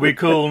weather will be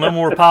cool, no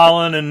more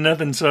pollen and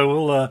nothing. So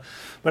we'll.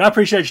 But I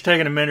appreciate you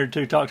taking a minute or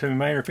two to talk to me,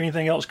 Mayor. If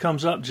anything else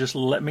comes up, just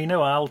let me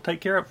know. I'll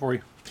take care of it for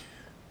you.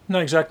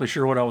 Not exactly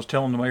sure what I was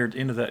telling the mayor at the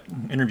end of that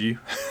interview.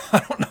 I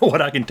don't know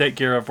what I can take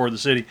care of for the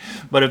city,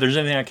 but if there's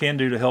anything I can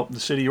do to help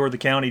the city or the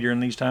county during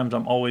these times,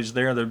 I'm always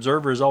there. The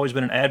Observer has always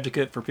been an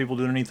advocate for people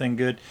doing anything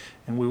good,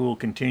 and we will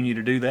continue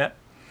to do that.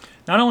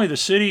 Not only the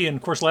city, and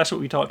of course last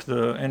week we talked to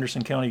the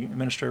Anderson County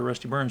Administrator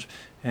Rusty Burns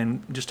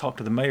and just talked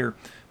to the mayor,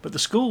 but the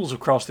schools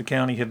across the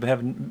county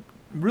have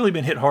really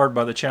been hit hard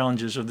by the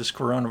challenges of this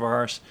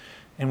coronavirus.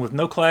 And with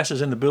no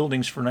classes in the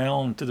buildings for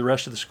now and through the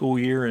rest of the school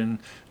year, and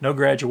no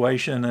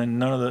graduation and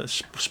none of the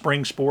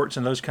spring sports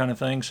and those kind of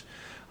things,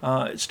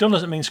 it still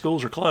doesn't mean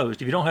schools are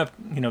closed. If you don't have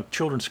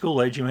children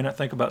school age, you may not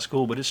think about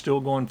school, but it's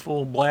still going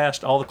full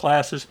blast. All the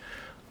classes,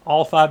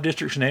 all 5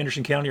 districts in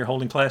Anderson County are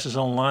holding classes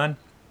online.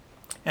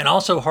 And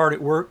also hard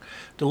at work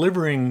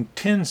delivering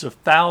tens of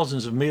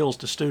thousands of meals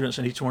to students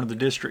in each one of the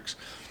districts.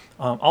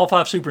 All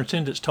 5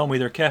 superintendents told me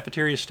their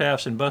cafeteria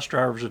staffs and bus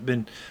drivers have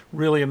been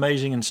really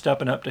amazing in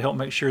stepping up to help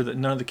make sure that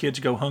none of the kids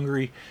go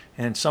hungry.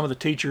 And some of the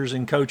teachers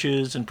and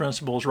coaches and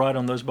principals ride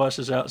on those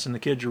buses out, and the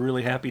kids are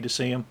really happy to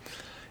see them.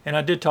 And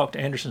I did talk to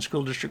Anderson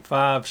School District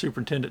 5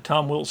 Superintendent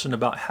Tom Wilson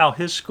about how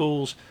his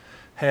schools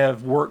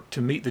have worked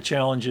to meet the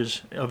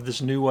challenges of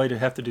this new way to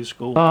have to do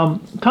school.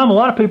 Tom, a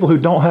lot of people who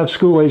don't have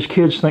school-age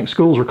kids think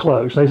schools are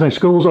closed. They think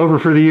school's over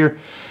for the year.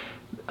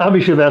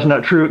 Obviously, that's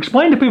not true.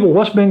 Explain to people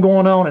what's been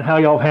going on and how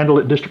y'all handle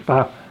it in District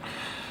 5.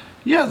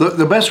 Yeah,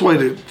 the best way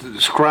to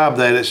describe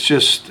that,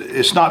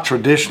 it's not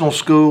traditional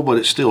school, but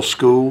it's still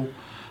school.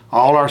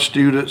 All our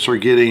students are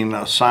getting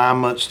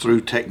assignments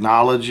through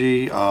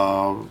technology,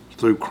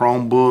 through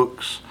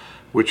Chromebooks,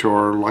 which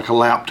are like a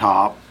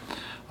laptop.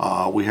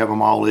 We have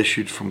them all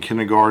issued from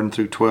kindergarten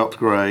through 12th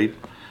grade.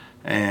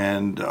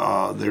 And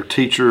their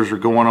teachers are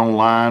going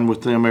online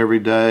with them every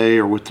day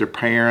or with their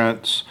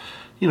parents,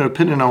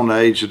 depending on the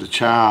age of the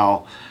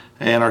child.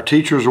 And our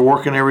teachers are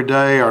working every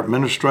day, our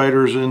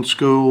administrators in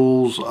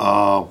schools,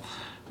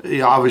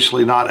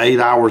 obviously not 8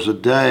 hours a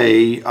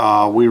day.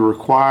 We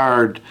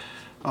required,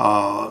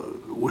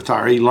 with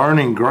our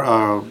e-learning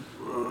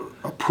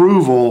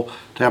approval,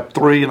 to have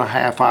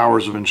 3.5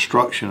 hours of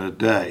instruction a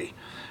day.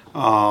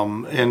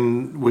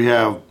 And we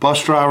have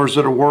bus drivers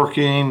that are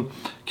working,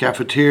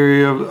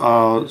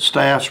 cafeteria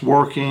staffs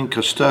working,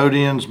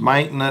 custodians,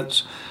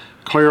 maintenance,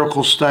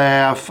 clerical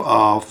staff,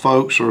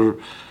 folks are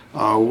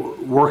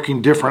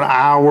working different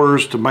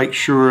hours to make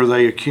sure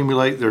they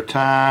accumulate their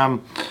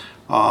time.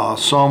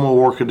 Some will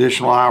work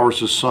additional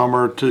hours this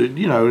summer to,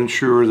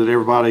 ensure that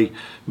everybody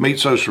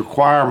meets those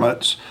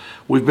requirements.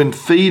 We've been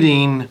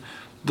feeding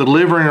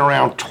delivering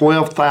around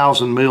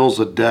 12,000 meals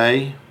a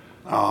day.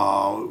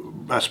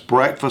 That's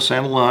breakfast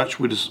and lunch.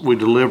 We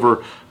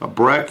deliver a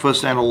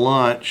breakfast and a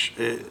lunch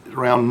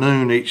around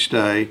noon each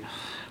day.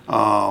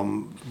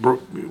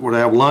 We'll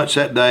have lunch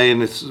that day,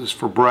 and it's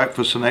for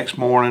breakfast the next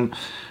morning.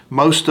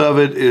 Most of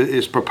it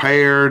is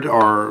prepared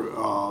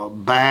or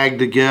bagged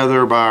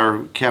together by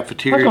our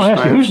cafeteria I was staff.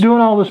 ask you, who's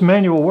doing all this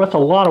manual work? That's a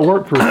lot of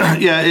work for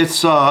Yeah,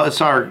 it's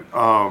our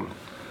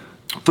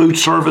food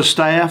service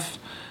staff,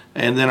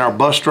 and then our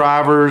bus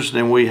drivers.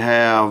 Then we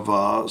have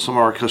some of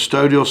our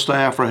custodial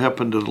staff are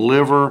helping to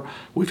deliver.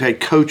 We've had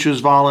coaches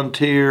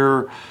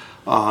volunteer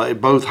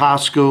at both high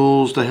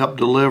schools to help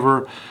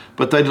deliver,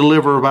 but they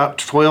deliver about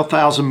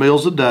 12,000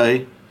 meals a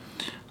day.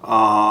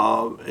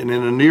 And in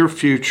the near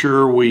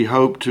future, we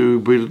hope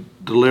to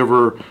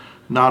deliver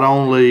not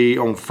only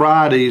on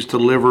Fridays,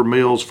 deliver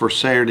meals for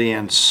Saturday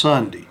and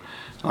Sunday.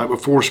 Like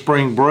before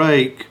spring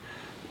break,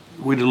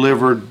 we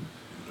delivered,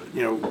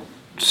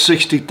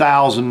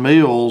 60,000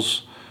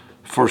 meals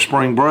for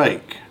spring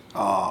break,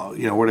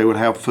 where they would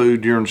have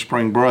food during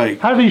spring break.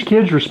 How do these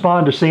kids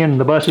respond to seeing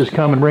the buses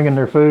come and bringing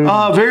their food?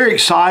 Very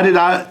excited.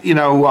 I've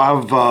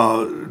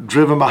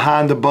driven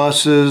behind the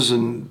buses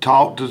and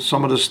talked to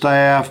some of the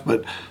staff,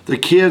 but the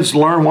kids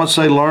learn, once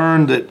they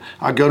learn that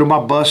I go to my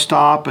bus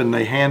stop and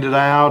they hand it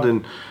out,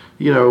 and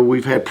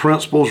we've had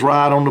principals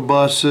ride on the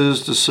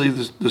buses to see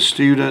the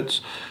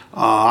students.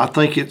 I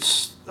think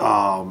it's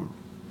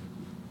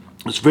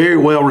very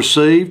well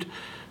received.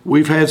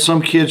 We've had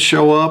some kids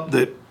show up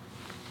that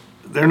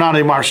they're not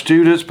even our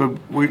students, but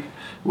we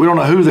don't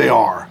know who they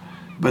are,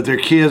 but they're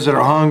kids that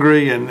are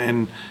hungry,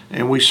 and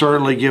we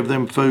certainly give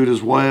them food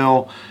as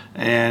well.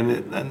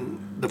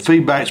 And the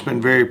feedback's been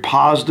very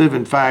positive.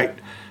 In fact,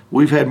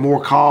 we've had more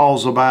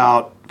calls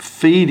about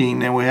feeding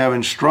than we have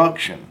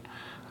instruction,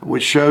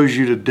 which shows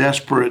you the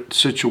desperate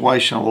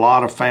situation a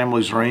lot of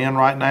families are in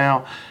right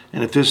now.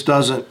 And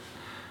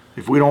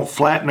if we don't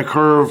flatten the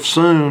curve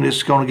soon,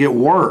 it's going to get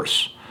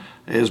worse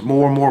as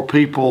more and more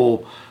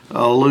people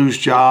lose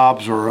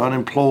jobs or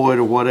unemployed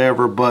or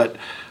whatever. But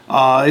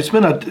it's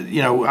been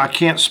I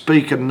can't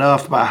speak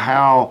enough about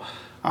how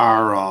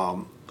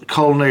our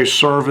culinary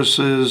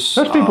services.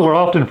 Those people are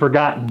often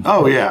forgotten.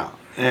 Oh yeah,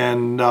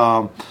 and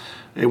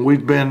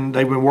they've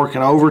been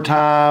working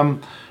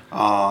overtime.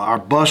 Our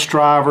bus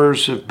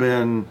drivers have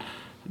been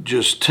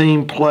just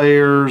team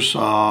players. They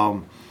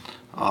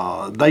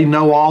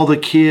know all the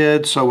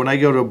kids, so when they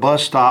go to a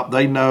bus stop,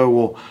 they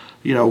know,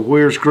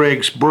 where's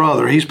Greg's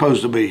brother? He's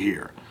supposed to be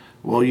here.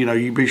 Well,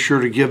 you be sure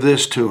to give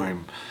this to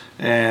him.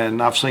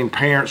 And I've seen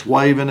parents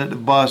waving at the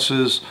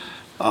buses.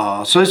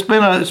 So it's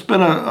been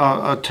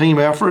a team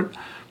effort.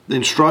 The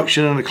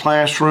instruction in the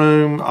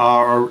classroom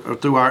or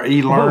through our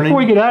e-learning. Before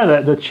we get out of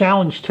that, the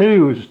challenge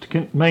too is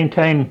to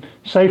maintain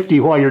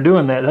safety while you're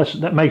doing that.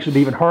 That makes it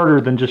even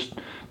harder than just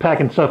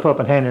packing stuff up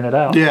and handing it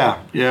out.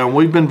 Yeah. And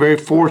we've been very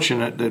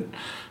fortunate that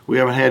we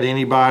haven't had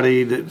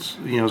anybody that's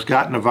has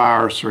gotten a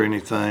virus or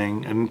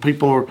anything, and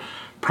people are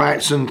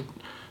practicing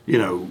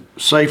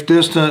safe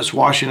distance,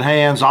 washing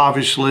hands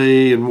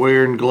obviously, and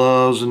wearing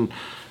gloves and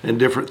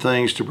different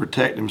things to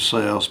protect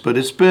themselves. But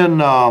it's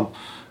been a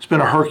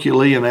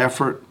Herculean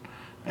effort,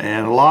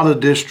 and a lot of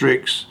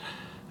districts,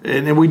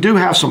 and we do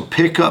have some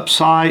pickup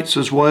sites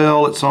as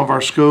well at some of our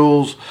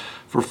schools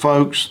for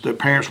folks that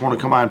parents want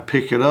to come out and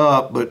pick it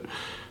up, but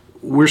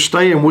we're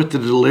staying with the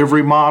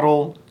delivery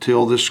model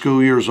till this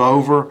school year's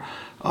over.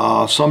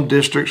 Some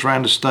districts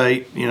around the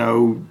state,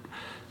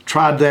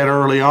 tried that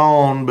early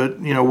on, but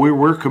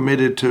we're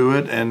committed to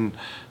it, and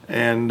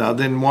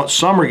then once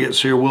summer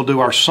gets here, we'll do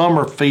our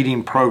summer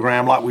feeding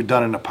program like we've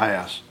done in the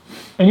past.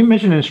 And you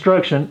mentioned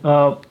instruction.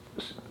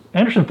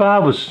 Anderson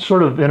 5 was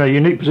sort of in a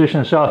unique position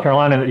in South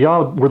Carolina that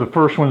y'all were the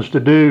first ones to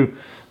do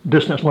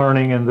distance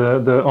learning and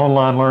the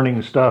online learning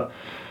and stuff.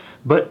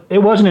 But it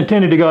wasn't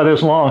intended to go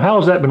this long. How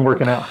has that been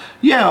working out?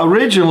 Yeah,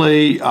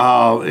 originally,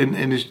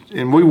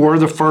 and we were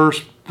the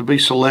first to be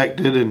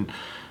selected and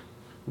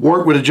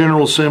worked with the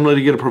General Assembly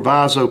to get a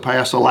proviso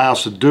passed to allow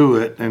us to do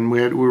it, and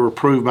we were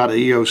approved by the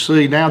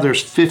EOC. Now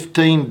there's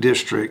 15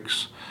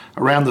 districts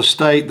around the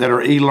state that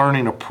are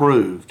e-learning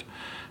approved.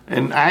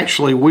 And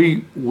actually,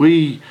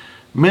 we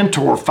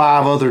mentor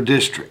 5 other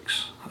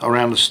districts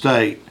around the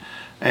state.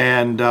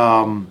 And,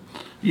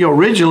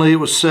 originally it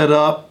was set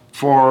up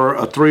for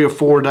a 3 or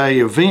 4 day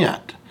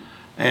event.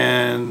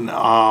 And,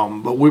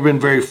 but we've been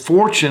very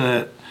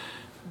fortunate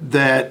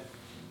that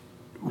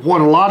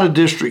what a lot of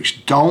districts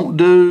don't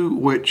do,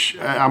 which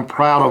I'm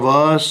proud of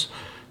us,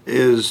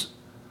 is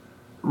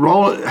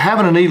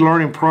having an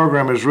e-learning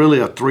program is really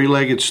a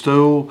 3-legged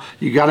stool.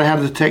 You got to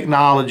have the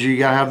technology, you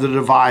got to have the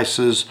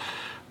devices,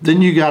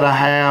 then you got to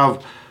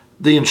have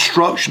the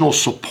instructional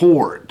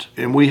support,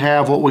 and we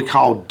have what we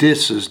call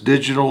DISs,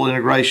 Digital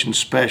Integration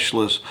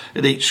Specialists,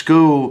 at each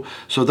school.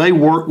 So they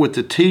work with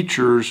the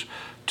teachers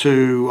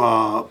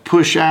to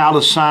push out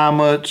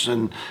assignments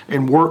and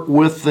work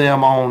with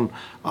them on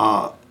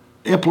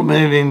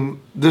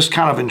implementing this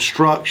kind of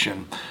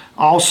instruction.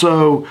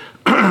 Also,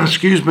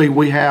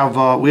 we have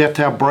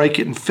to have break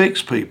it and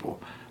fix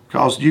people,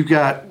 because you've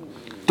got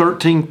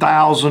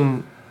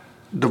 13,000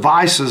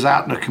 devices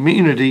out in the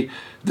community.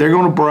 They're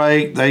going to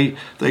break. They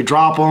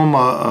drop them.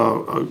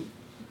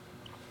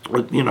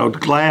 The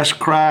glass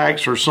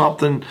cracks or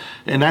something,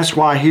 and that's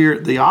why here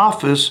at the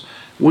office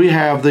we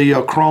have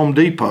the Chrome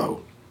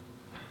Depot,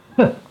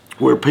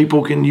 where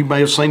people can. You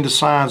may have seen the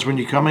signs when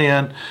you come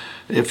in.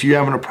 If you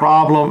have a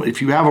problem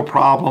with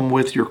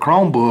your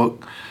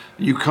Chromebook,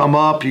 you come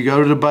up, you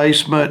go to the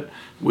basement.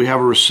 We have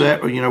a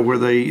reset,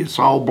 where it's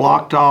all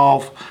blocked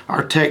off.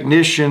 Our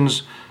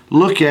technicians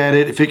look at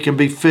it. If it can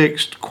be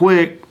fixed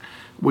quick,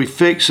 we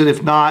fix it.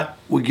 If not,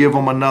 we give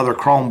them another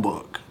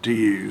Chromebook to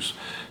use.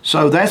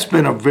 So that's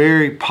been a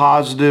very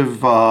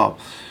positive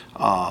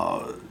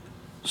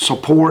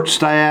support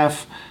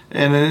staff,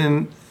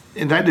 and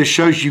that just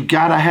shows you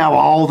got to have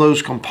all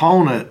those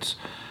components,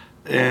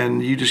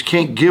 and you just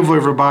can't give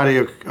everybody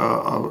a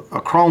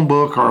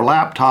Chromebook or a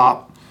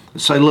laptop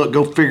and say, look,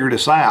 go figure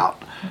this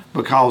out,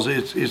 because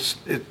it's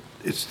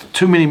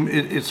too many.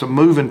 It's a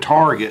moving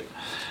target.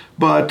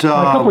 But a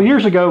couple of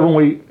years ago, when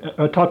we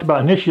talked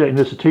about initiating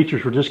this, the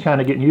teachers were just kind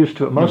of getting used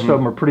to it. Most of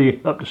them are pretty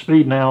up to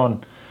speed now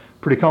and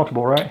pretty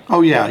comfortable, right?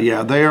 Oh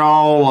yeah. They're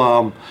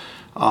all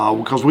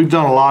because we've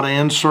done a lot of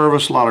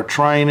in-service, a lot of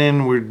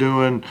training. We've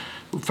done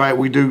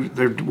training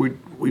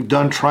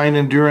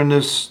during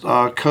this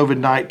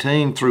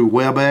COVID-19 through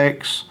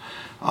WebEx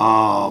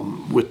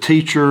with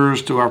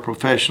teachers, through our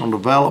professional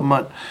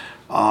development.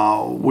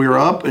 We're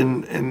up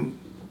in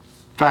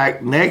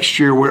fact, next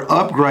year we're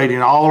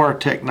upgrading all our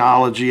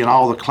technology in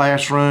all the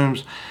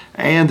classrooms,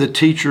 and the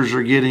teachers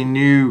are getting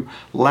new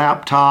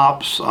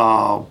laptops,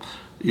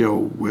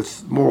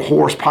 with more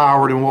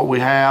horsepower than what we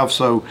have.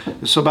 So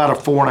it's about a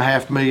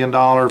 $4.5 million,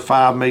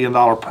 $5 million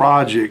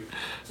project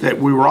that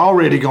we were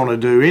already going to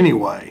do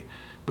anyway.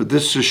 But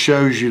this just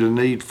shows you the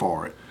need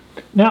for it.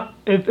 Now,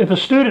 if a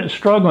student is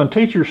struggling,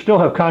 teachers still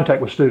have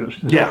contact with students.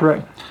 Is that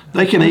correct?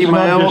 They can it's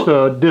email. It's not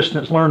just a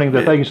distance learning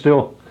that they can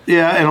still.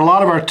 Yeah, and a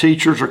lot of our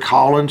teachers are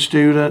calling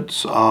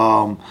students. A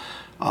lot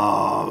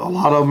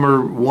of them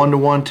are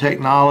one-to-one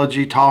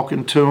technology,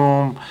 talking to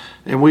them,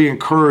 and we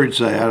encourage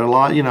that a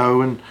lot.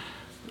 And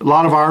a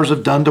lot of ours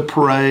have done the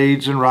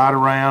parades and ride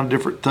around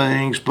different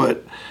things,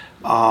 but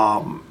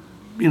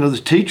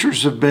the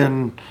teachers have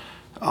been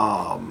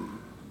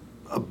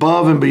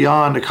above and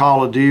beyond the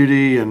call of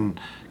duty, and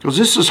because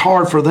this is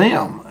hard for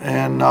them,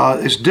 and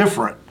it's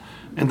different,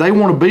 and they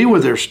want to be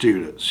with their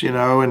students.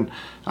 And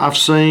I've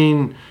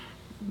seen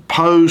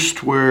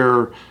posts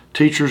where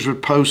teachers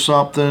would post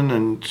something,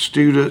 and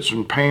students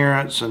and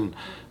parents, and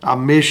I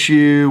miss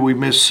you, we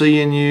miss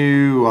seeing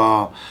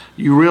you.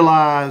 You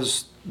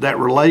realize that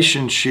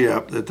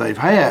relationship that they've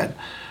had.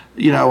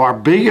 Our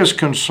biggest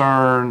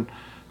concern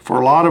for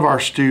a lot of our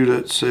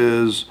students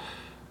is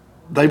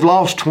they've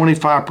lost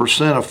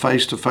 25% of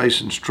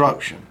face-to-face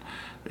instruction.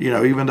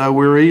 Even though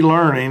we're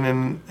e-learning,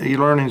 and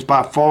e-learning is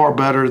by far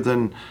better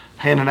than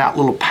handing out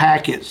little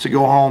packets to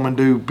go home and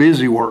do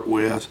busy work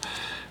with.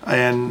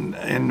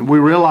 And we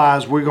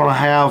realize we're going to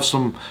have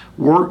some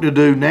work to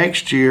do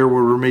next year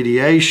with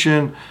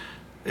remediation.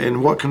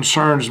 And what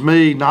concerns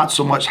me, not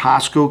so much high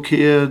school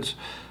kids,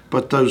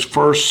 but those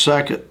first,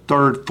 second,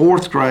 third,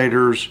 fourth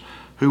graders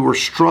who were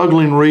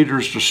struggling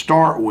readers to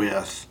start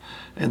with.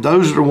 And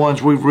those are the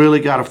ones we've really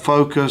got to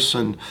focus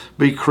and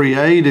be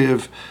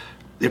creative.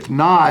 If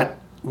not,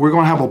 we're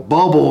going to have a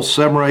bubble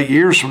 7 or 8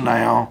 years from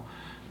now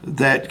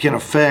that can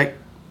affect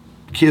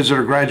kids that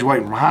are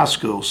graduating from high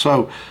school.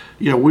 So,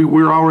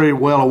 we're already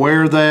well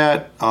aware of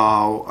that.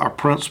 Our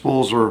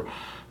principals are,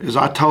 as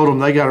I told them,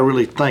 they got to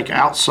really think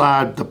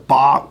outside the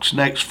box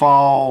next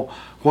fall.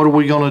 What are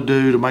we going to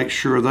do to make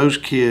sure those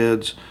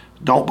kids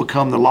don't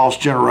become the lost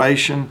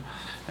generation?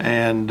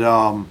 And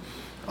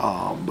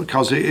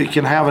because it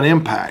can have an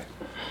impact.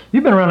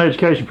 You've been around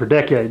education for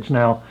decades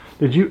now.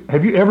 Have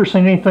you ever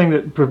seen anything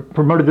that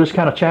promoted this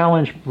kind of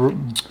challenge?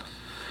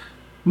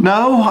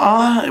 No,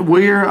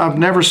 I've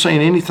never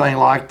seen anything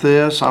like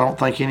this. I don't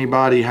think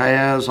anybody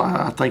has.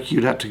 I think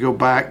you'd have to go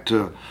back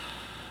to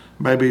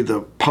maybe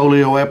the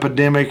polio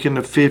epidemic in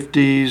the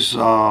 50s.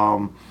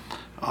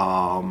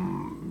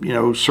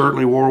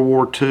 Certainly World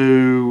War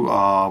II.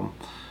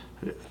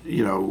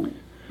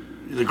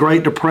 The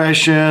Great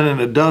Depression and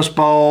the Dust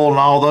Bowl and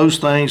all those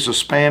things. The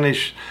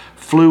Spanish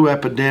flu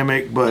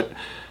epidemic, but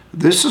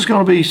this is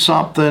going to be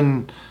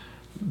something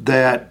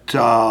that,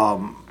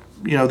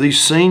 these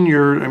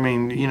seniors,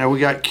 we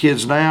got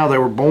kids now, they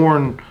were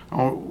born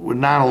with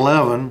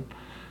 9/11.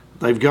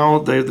 They've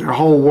gone, their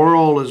whole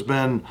world has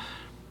been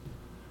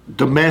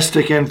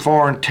domestic and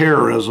foreign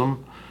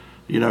terrorism,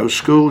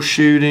 school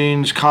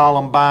shootings,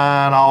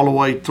 Columbine, all the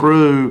way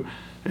through.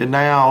 And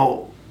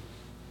now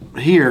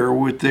here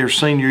with their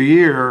senior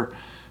year,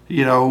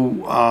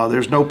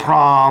 there's no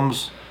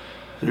proms,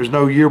 there's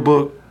no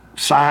yearbook,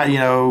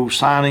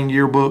 signing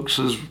yearbooks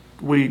as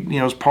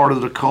part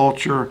of the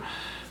culture.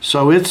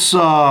 So it's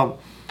been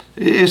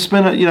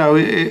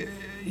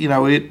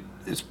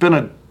it's been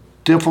a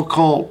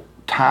difficult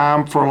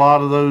time for a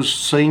lot of those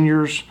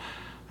seniors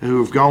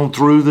who have gone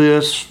through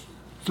this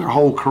their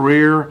whole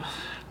career.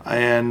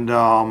 And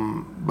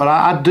but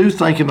I do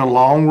think in the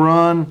long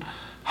run,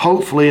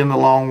 hopefully in the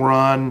long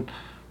run,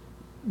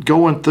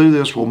 going through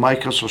this will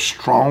make us a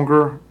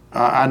stronger.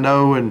 I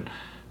know in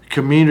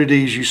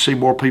communities you see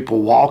more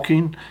people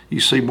walking, you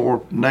see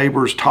more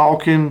neighbors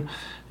talking,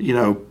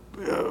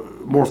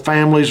 more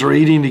families are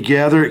eating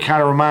together. It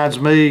kind of reminds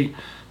me,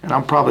 and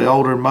I'm probably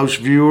older than most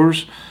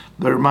viewers,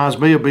 but it reminds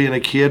me of being a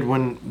kid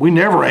when we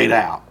never ate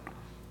out.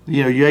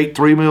 You ate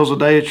 3 meals a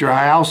day at your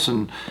house,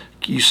 and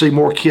you see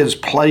more kids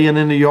playing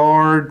in the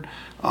yard,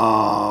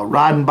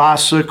 riding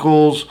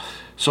bicycles.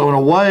 So in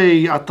a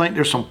way, I think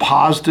there's some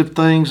positive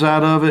things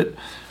out of it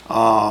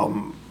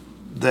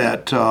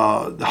that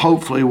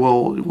hopefully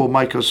will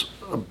make us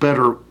a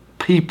better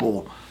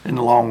people in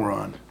the long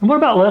run. And what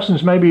about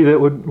lessons maybe that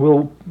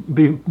will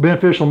be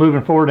beneficial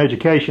moving forward in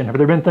education? Have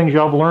there been things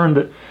y'all have learned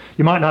that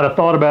you might not have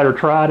thought about or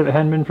tried if it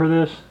hadn't been for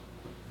this?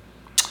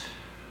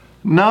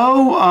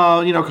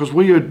 No, because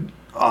we had,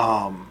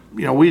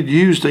 we'd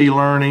used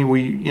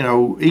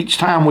e-learning. Each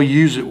time we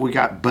used it, we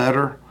got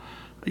better.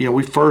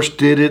 We first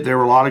did it, there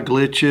were a lot of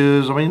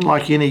glitches. I mean,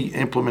 like any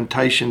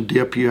implementation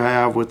dip you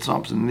have with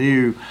something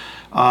new.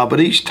 But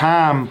each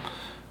time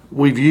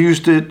we've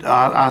used it,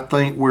 I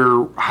think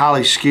we're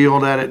highly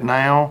skilled at it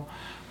now.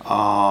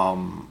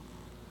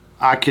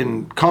 I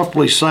can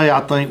comfortably say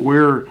I think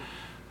we're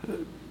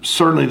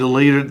certainly the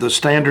leader, the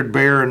standard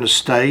bearer in the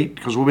state,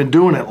 because we've been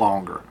doing it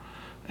longer.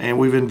 And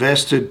we've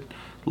invested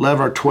 $11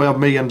 or $12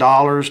 million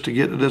to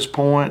get to this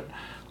point.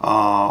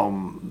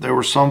 There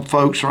were some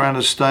folks around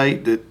the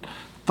state that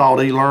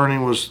thought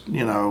e-learning was,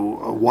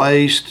 a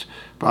waste,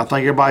 but I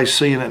think everybody's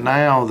seeing it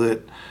now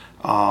that,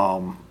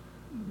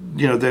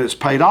 that it's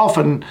paid off.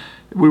 And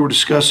we were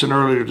discussing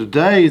earlier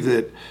today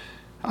that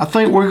I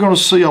think we're going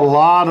to see a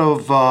lot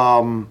of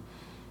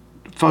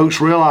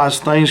folks realize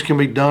things can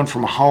be done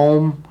from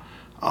home,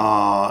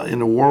 in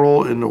the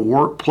world, in the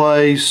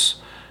workplace.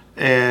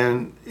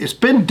 And it's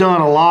been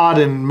done a lot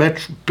in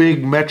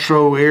big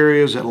metro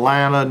areas,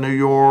 Atlanta, New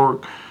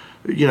York,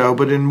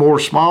 but in more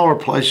smaller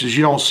places,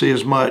 you don't see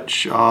as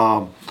much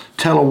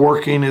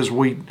teleworking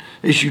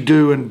as you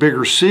do in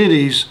bigger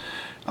cities.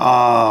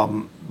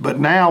 But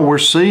now we're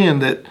seeing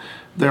that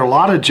there are a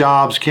lot of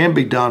jobs can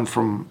be done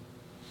from,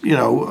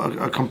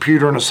 a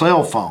computer and a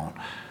cell phone.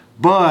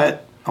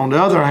 But on the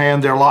other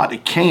hand, there are a lot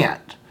that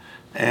can't.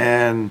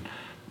 And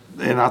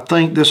I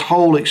think this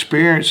whole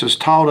experience has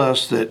taught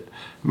us that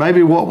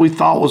maybe what we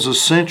thought was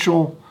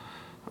essential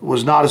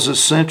was not as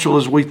essential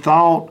as we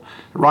thought.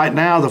 Right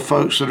now, the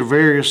folks that are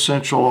very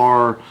essential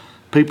are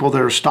people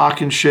that are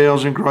stocking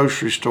shelves in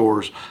grocery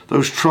stores,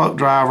 those truck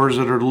drivers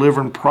that are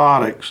delivering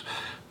products,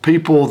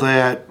 people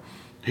that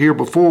here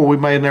before we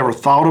may have never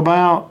thought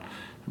about,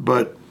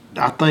 but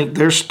I think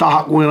their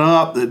stock went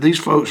up, that these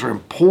folks are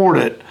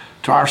important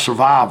to our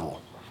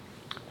survival.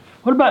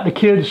 What about the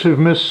kids who've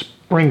missed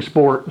spring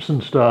sports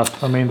and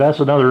stuff? I mean, that's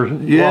another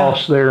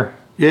loss there.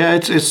 Yeah,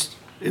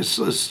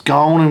 it's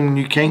gone and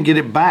you can't get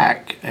it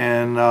back.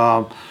 And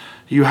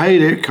you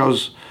hate it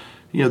because,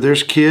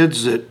 there's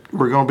kids that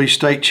were going to be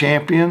state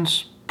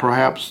champions,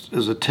 perhaps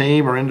as a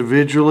team or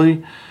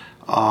individually.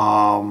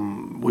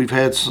 We've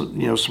had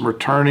some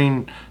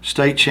returning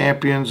state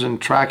champions in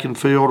track and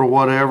field or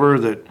whatever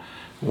that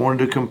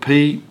wanted to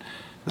compete.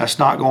 That's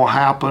not going to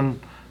happen.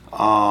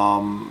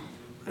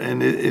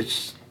 And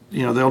it's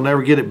they'll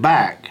never get it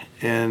back.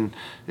 And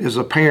as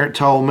a parent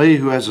told me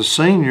who has a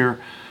senior,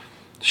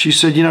 she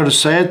said, the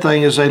sad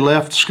thing is they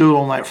left school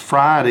on that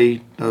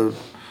Friday, the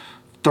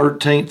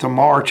 13th of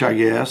March, I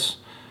guess,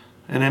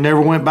 and they never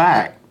went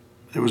back.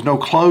 There was no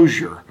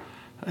closure.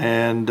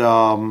 And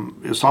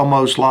it's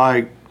almost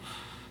like,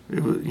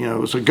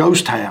 it's a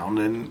ghost town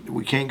and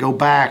we can't go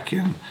back.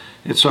 And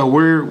so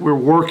we're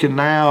working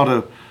now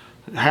to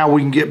how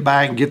we can get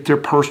back and get their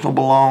personal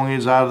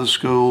belongings out of the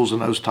schools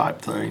and those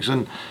type things.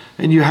 And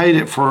you hate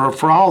it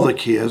for all the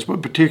kids,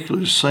 but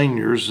particularly the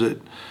seniors that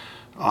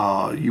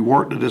you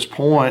worked to this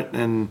point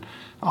and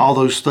all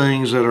those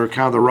things that are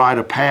kind of the rite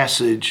of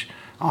passage,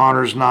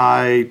 honors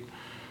night,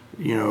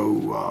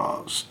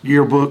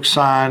 yearbook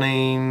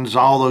signings,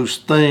 all those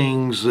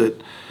things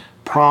that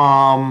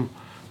prom,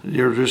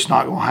 they're just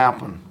not going to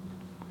happen.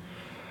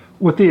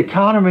 With the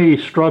economy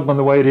struggling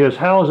the way it is,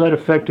 how has that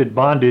affected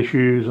bond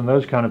issues and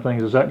those kind of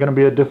things? Is that going to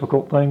be a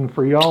difficult thing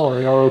for y'all, or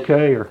are y'all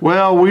okay? Or?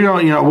 Well, we're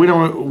not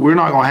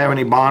going to have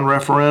any bond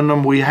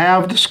referendum. We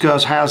have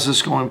discussed how's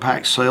this going to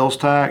impact sales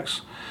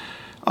tax.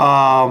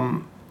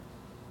 And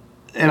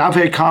I've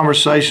had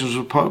conversations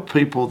with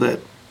people that,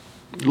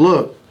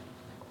 look,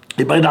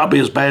 it may not be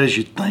as bad as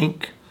you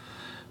think,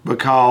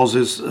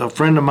 because a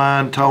friend of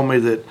mine told me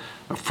that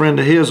a friend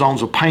of his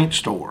owns a paint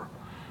store,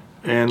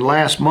 and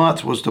last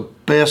month was the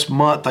best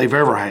month they've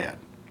ever had.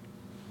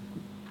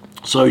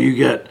 So you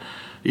get,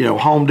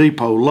 Home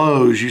Depot,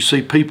 Lowe's, you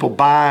see people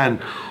buying,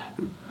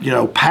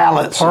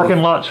 pallets. Parking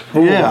lots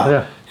full.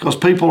 Yeah, because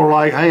people are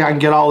like, hey, I can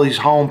get all these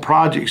home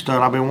projects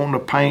done. I've been wanting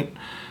to paint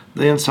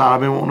the inside. I've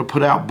been wanting to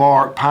put out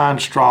bark, pine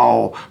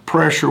straw,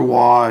 pressure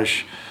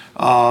wash.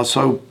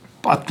 So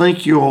I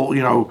think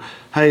you'll,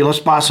 hey, let's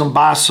buy some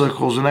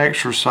bicycles and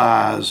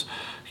exercise.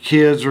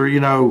 kids are,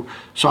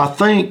 so I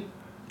think,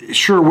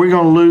 sure, we're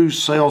going to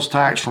lose sales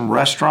tax from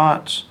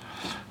restaurants.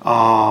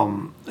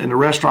 And the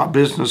restaurant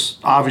business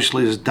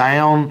obviously is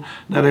down.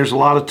 Now there's a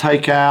lot of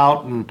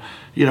takeout, and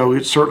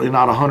it's certainly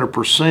not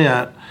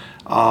 100%.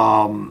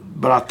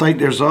 But I think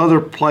there's other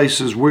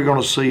places we're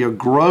going to see a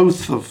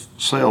growth of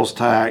sales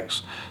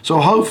tax. So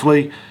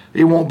hopefully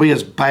it won't be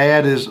as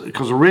bad as,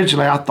 because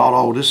originally I thought,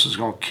 oh, this is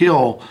going to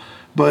kill.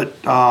 But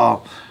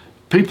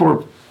people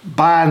are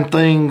buying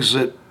things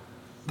that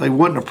they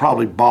wouldn't have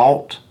probably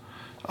bought.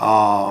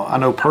 I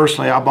know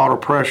personally I bought a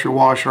pressure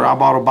washer, I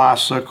bought a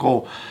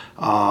bicycle,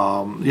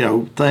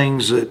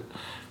 things that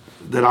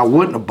I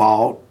wouldn't have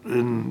bought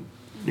and,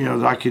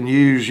 that I can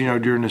use,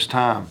 during this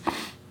time.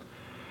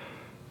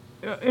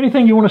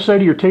 Anything you want to say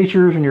to your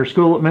teachers and your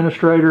school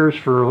administrators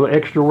for the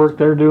extra work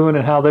they're doing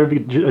and how they've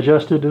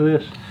adjusted to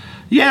this?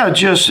 Yeah,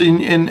 just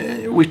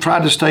and we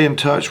tried to stay in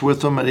touch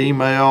with them at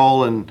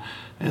email, and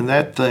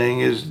that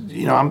thing is,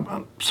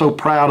 I'm so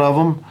proud of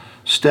them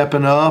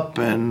stepping up,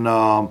 and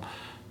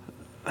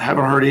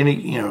haven't heard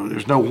any,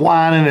 there's no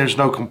whining, there's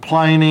no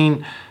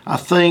complaining. I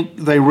think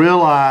they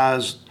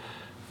realize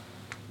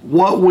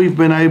what we've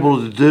been able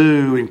to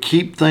do and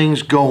keep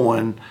things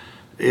going.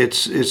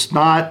 It's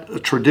not a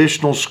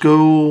traditional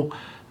school.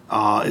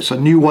 It's a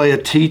new way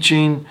of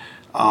teaching.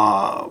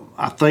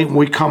 I think when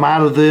we come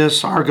out of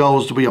this, our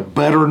goal is to be a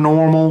better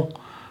normal,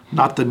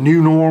 not the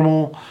new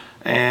normal.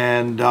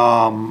 And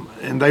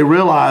they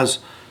realize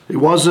it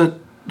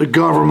wasn't the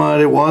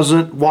government, it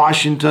wasn't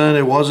Washington,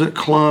 it wasn't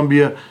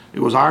Columbia. It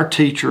was our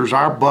teachers,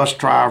 our bus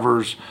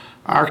drivers,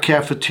 our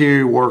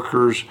cafeteria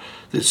workers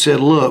that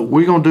said, look,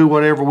 we're going to do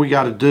whatever we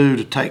got to do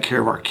to take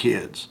care of our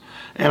kids.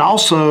 And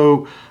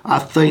also, I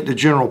think the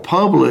general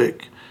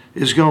public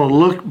is going to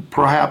look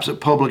perhaps at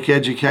public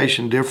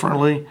education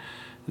differently,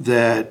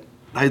 that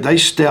they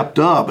stepped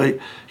up.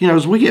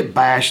 As we get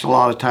bashed a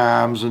lot of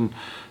times and,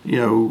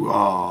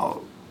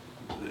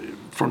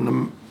 from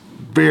the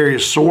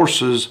various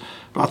sources,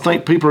 but I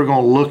think people are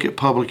going to look at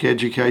public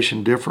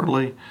education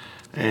differently.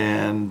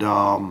 And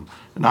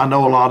I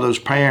know a lot of those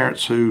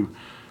parents who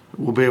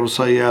will be able to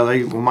say, yeah,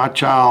 when my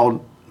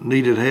child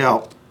needed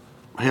help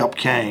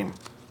came.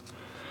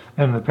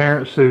 And the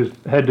parents who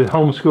had to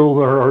homeschool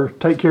or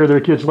take care of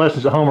their kids'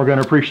 lessons at home are going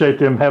to appreciate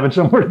them having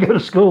somewhere to go to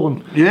school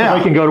and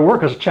they can go to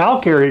work, because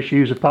child care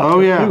issues have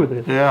popped up too with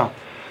it. Yeah.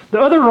 The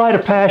other rite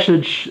of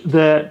passage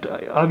that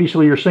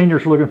obviously your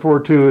seniors are looking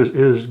forward to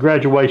is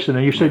graduation,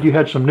 and you said you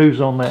had some news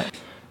on that.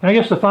 And I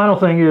guess the final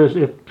thing is,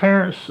 if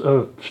parents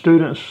of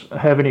students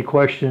have any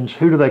questions,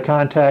 who do they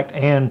contact,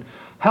 and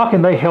how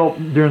can they help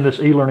during this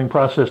e-learning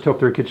process to help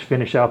their kids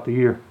finish out the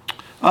year?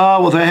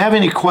 Well, if they have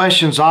any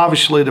questions,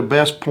 obviously the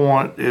best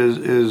point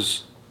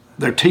is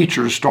their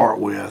teacher to start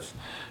with,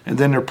 and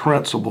then their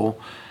principal.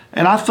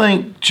 And I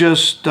think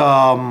just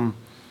have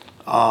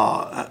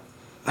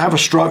a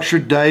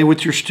structured day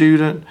with your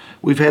student.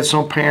 We've had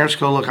some parents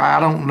go, look, I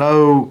don't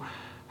know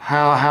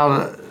how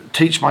to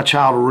teach my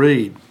child to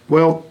read.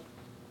 Well,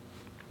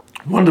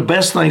 one of the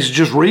best things is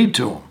just read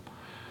to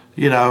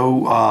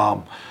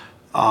them,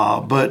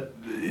 but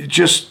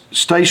just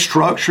stay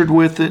structured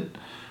with it.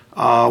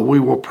 We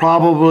will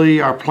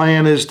probably, our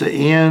plan is to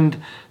end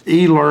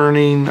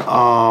e-learning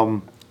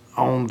on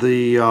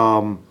the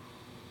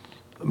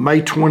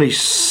May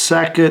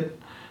 22nd,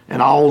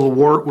 and all the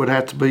work would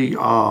have to be,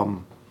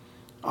 I'm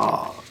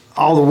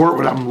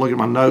looking at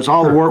my notes,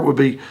 all the work would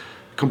be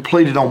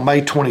completed on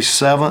May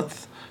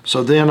 27th.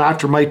 So then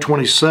after May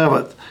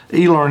 27th,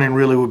 e-learning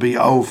really would be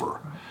over.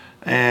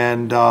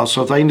 And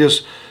so if they can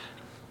just,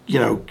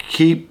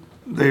 keep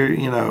their,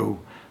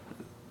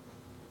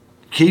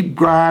 keep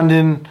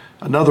grinding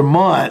another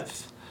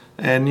month,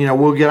 and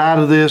we'll get out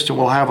of this and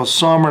we'll have a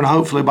summer, and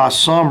hopefully by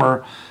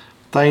summer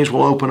things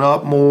will open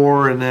up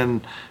more, and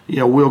then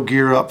we'll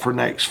gear up for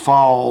next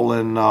fall.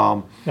 And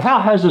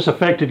how has this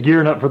affected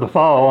gearing up for the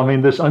fall? I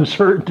mean, this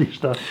uncertainty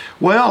stuff.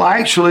 Well,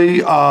 actually,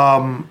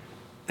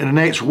 in the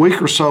next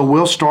week or so,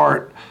 we'll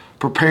start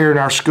preparing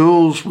our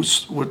schools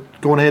with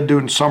going ahead and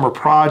doing summer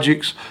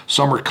projects,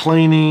 summer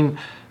cleaning.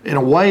 In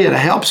a way, it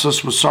helps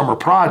us with summer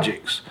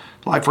projects.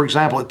 Like, for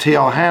example, at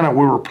TL Hanna,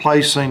 we're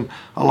replacing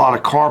a lot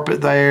of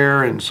carpet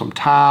there and some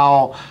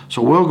tile.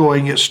 So we'll go ahead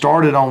and get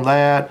started on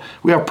that.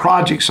 We have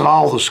projects at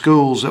all the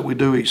schools that we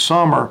do each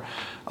summer.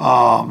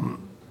 And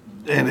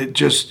it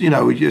just,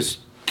 it just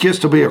gets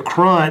to be a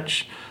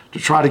crunch to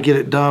try to get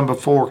it done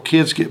before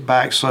kids get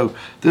back. So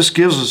this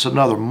gives us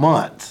another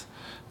month.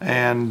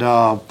 And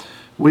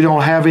we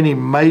don't have any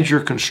major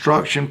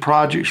construction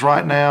projects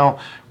right now.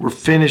 We're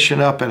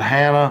finishing up at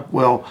Hanna.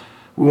 Well,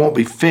 we won't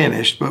be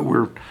finished, but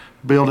we're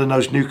building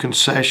those new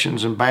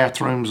concessions and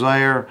bathrooms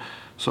there.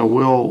 So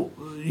we'll,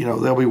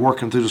 they'll be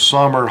working through the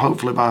summer.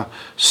 Hopefully by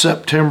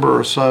September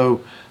or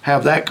so,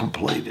 have that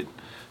completed.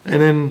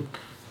 And then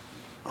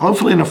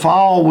hopefully in the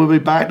fall, we'll be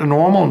back to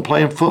normal and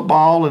playing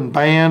football and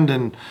band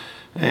and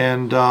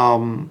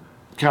kind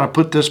of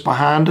put this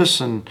behind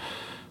us. And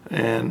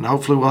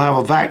hopefully we'll have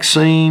a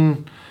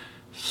vaccine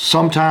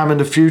sometime in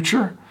the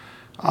future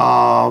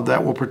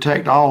that will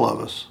protect all of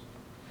us.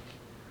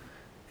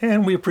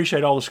 And we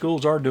appreciate all the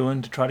schools are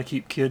doing to try to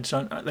keep kids.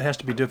 That has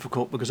to be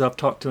difficult because I've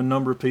talked to a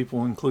number of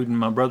people, including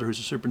my brother who's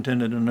a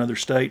superintendent in another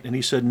state, and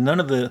he said none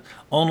of the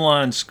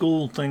online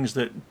school things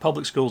that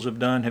public schools have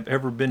done have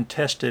ever been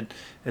tested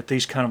at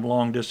these kind of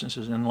long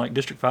distances. And like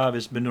District 5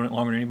 has been doing it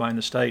longer than anybody in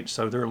the state,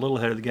 so they're a little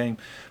ahead of the game,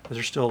 but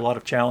there's still a lot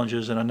of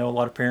challenges, and I know a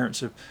lot of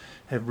parents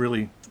have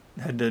really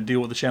had to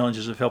deal with the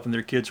challenges of helping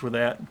their kids with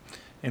that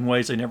in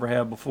ways they never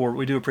have before.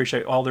 We do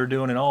appreciate all they're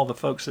doing and all the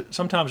folks that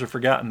sometimes are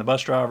forgotten, the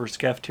bus drivers, the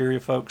cafeteria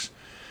folks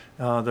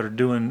that are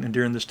doing, and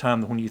during this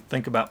time when you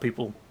think about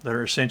people that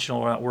are essential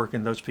or out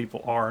working, those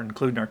people are,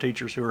 including our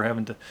teachers who are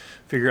having to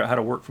figure out how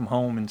to work from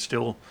home and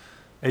still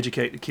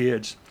educate the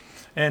kids.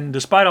 And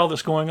despite all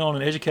this going on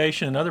in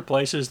education and other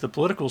places, the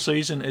political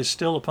season is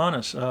still upon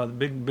us. The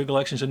big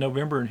elections in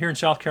November, and here in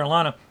South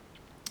Carolina,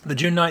 the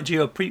June 9th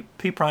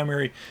GOP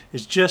primary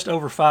is just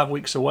over 5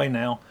 weeks away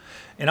now.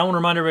 And I want to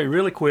remind everybody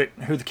really quick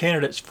who the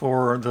candidates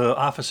for the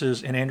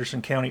offices in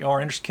Anderson County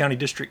are. Anderson County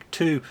District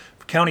 2,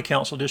 County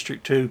Council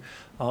District 2,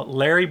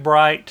 Larry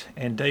Bright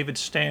and David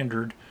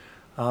Standard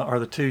are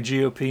the two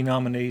GOP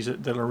nominees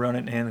that are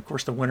running. And, of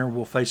course, the winner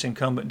will face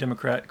incumbent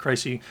Democrat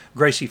Gracie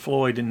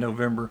Floyd in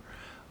November.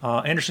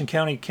 Anderson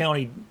County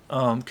Council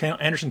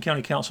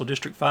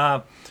District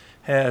 5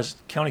 has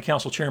County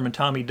Council Chairman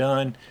Tommy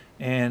Dunn,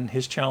 and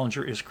his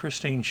challenger is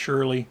Christine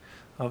Shirley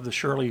of the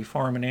Shirley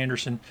Farm in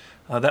Anderson.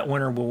 That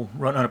winner will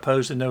run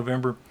unopposed in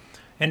November.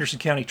 Anderson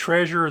County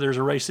Treasurer, there's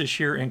a race this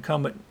year.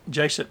 Incumbent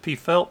Jason P.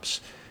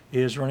 Phelps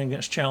is running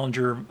against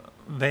challenger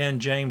Van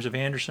James of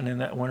Anderson,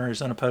 and that winner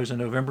is unopposed in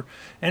November.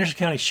 Anderson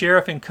County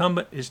Sheriff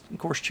incumbent is, of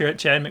course, Chad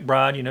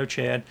McBride, you know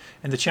Chad,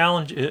 and the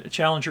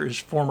challenger is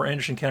former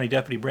Anderson County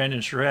Deputy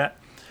Brandon Surratt.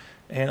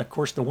 And, of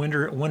course, the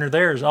winner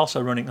there is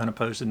also running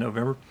unopposed in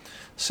November.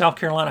 South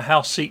Carolina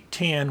House Seat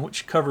 10,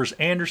 which covers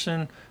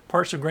Anderson,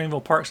 parts of Greenville,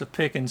 parts of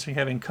Pickens. We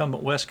have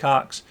incumbent Wes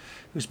Cox,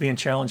 who's being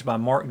challenged by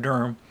Mark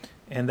Durham,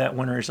 and that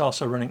winner is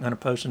also running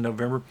unopposed in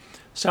November.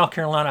 South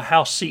Carolina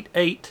House Seat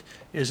 8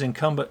 is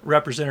incumbent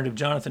Representative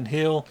Jonathan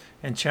Hill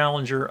and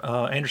challenger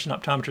Anderson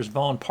optometrist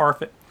Vaughn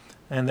Parfit,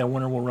 and that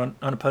winner will run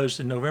unopposed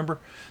in November.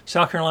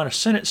 South Carolina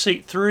Senate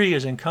Seat 3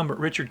 is incumbent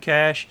Richard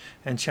Cash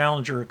and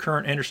challenger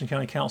current Anderson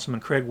County Councilman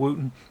Craig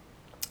Wooten.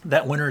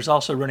 That winner is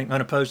also running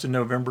unopposed in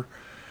November.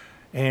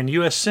 And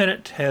U.S.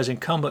 Senate has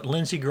incumbent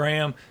Lindsey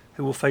Graham,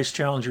 who will face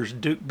challengers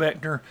Duke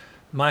Beckner,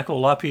 Michael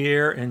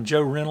LaPierre, and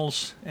Joe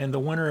Reynolds. And the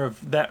winner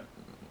of that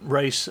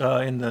race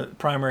in the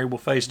primary will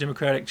face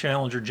Democratic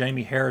challenger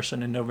Jamie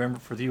Harrison in November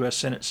for the U.S.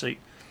 Senate seat.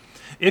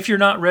 If you're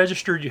not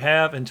registered, you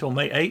have until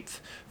May 8th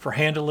for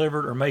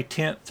hand-delivered, or May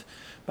 10th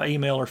by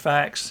email or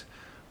fax,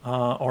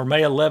 or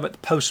May 11th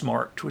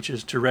postmarked, which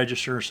is to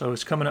register, so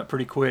it's coming up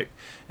pretty quick.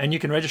 And you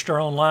can register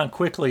online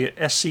quickly at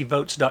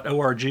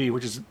scvotes.org,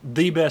 which is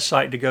the best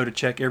site to go to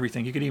check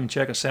everything. You could even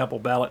check a sample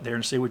ballot there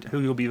and see who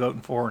you'll be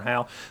voting for and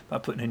how by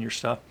putting in your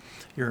stuff,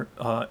 your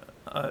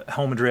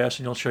home address,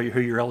 and it'll show you who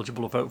you're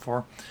eligible to vote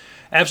for.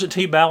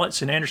 Absentee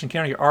ballots in Anderson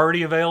County are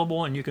already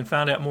available, and you can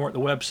find out more at the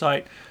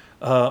website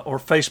or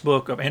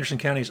Facebook of Anderson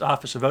County's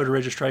Office of Voter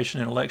Registration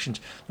and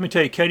Elections. Let me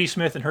tell you, Katie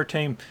Smith and her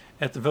team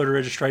at the voter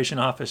registration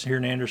office here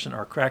in Anderson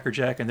are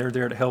crackerjack, and they're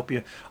there to help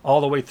you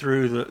all the way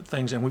through the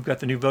things. And we've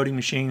got the new voting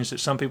machines that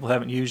some people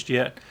haven't used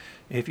yet.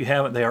 If you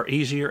haven't, they are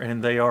easier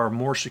and they are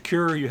more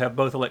secure. You have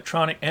both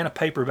electronic and a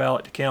paper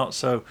ballot to count,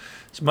 so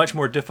it's much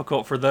more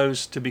difficult for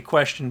those to be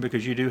questioned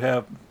because you do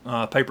have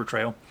a paper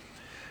trail.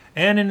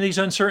 And in these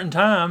uncertain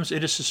times,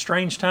 it is a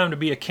strange time to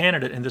be a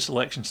candidate in this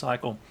election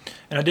cycle.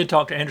 And I did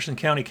talk to Anderson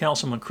County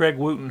Councilman Craig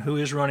Wooten, who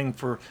is running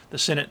for the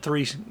Senate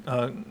 3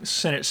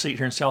 Senate seat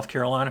here in South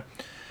Carolina,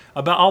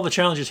 about all the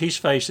challenges he's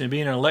facing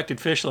being an elected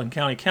official in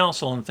county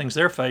council and the things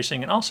they're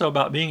facing, and also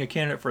about being a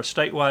candidate for a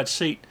statewide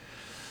seat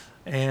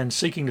and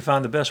seeking to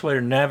find the best way to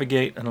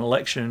navigate an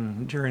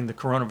election during the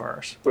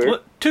coronavirus.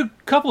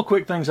 Couple of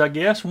quick things, I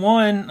guess.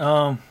 One,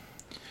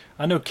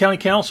 I know county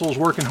council is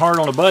working hard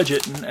on a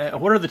budget. And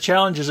what are the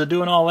challenges of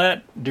doing all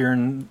that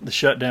during the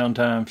shutdown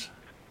times?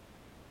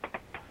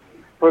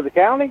 For the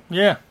county?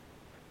 Yeah.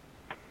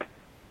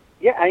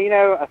 Yeah,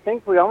 I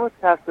think we almost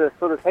have to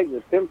sort of take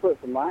the template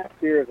from last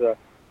year as a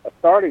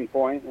starting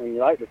point, and you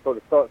like to sort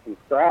of start from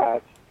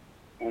scratch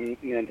and,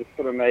 just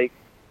sort of make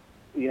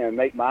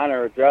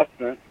minor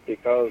adjustments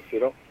because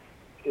we're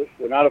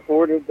not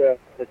afforded the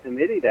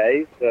committee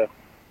days to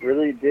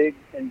really dig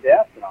in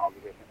depth in all the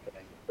different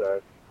things. So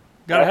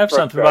Gotta have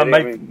something by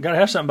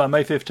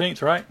May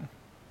 15th, right?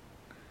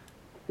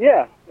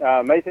 Yeah,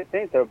 May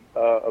 15th,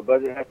 a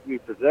budget has to be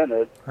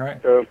presented.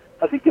 Right. So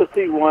I think you'll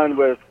see one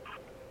with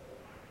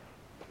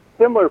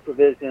similar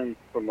provisions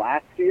from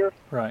last year.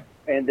 Right.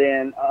 And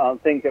then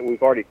things that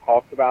we've already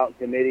talked about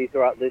in committee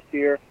throughout this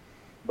year.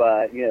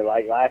 But,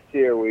 like last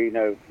year, we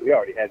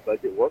already had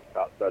budget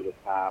workshops by this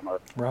time,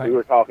 or right. We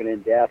were talking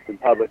in depth in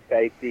public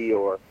safety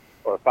or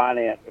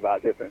finance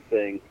about different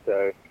things.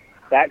 So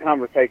that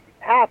conversation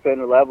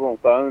happened, level on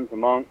phones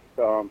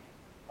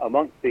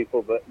amongst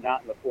people, but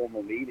not in a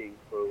formal meeting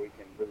where we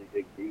can really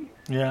dig deep.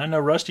 Yeah, I know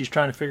Rusty's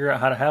trying to figure out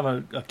how to have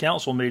a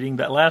council meeting.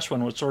 That last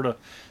one was sort of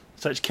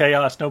such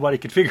chaos, nobody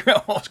could figure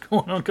out what was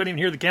going on. Couldn't even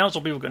hear the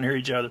council people. Couldn't hear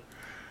each other.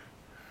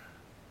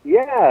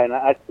 Yeah, and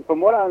from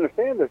what I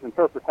understand, there's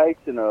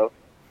interpretation of,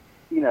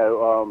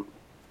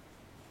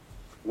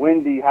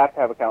 when do you have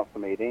to have a council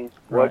meeting?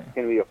 Right. What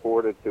can be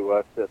afforded to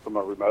us from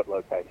a remote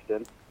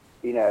location?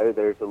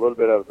 There's a little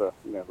bit of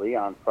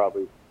Leon's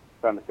probably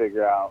trying to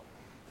figure out,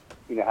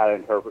 how to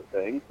interpret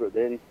things. But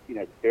then,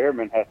 the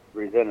chairman has to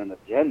present an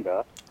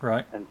agenda.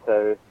 Right. And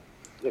so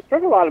there's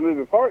sort of a lot of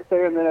moving parts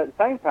there. And then at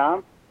the same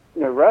time,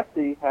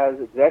 Rusty has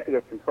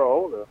executive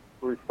control to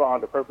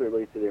respond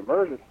appropriately to the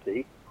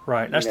emergency.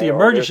 Right. That's the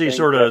emergency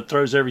sort of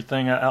throws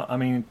everything out. I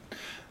mean,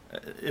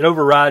 it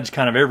overrides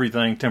kind of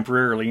everything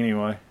temporarily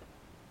anyway.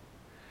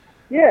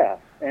 Yeah.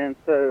 And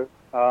so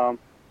while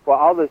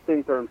all those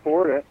things are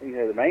important,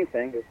 the main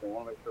thing is we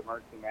want to make sure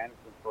emergency management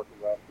is working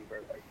well to keep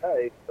everybody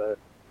safe. So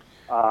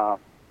I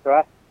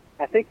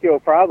think you'll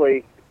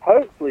probably,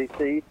 hopefully,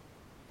 see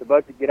the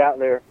budget get out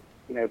there,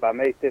 by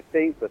May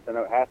 15th, but then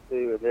it has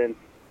to, and then,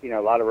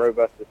 a lot of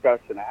robust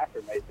discussion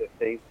after May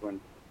 15th when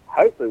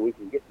hopefully we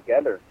can get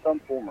together in some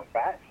form or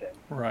fashion.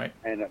 Right.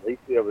 And at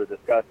least be able to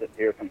discuss it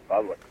here from the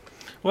public.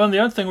 Well, and the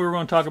other thing we were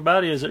going to talk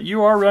about is that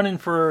you are running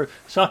for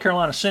South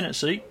Carolina Senate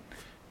seat.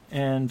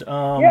 And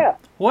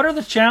what are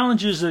the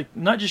challenges that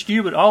not just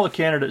you but all the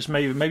candidates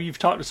maybe you've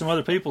talked to some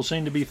other people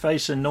seem to be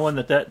facing, knowing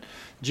that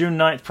June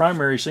 9th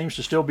primary seems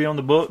to still be on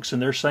the books,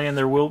 and they're saying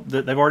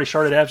that they've already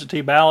started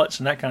absentee ballots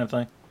and that kind of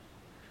thing?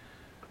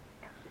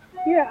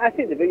 Yeah, I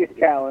think the biggest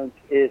challenge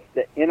is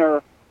the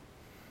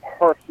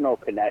interpersonal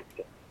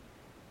connection.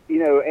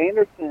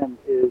 Anderson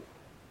is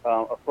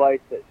a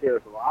place that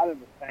shares a lot of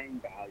the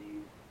same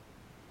values,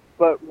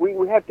 but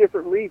we have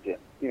different regions.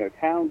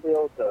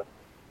 Townsville to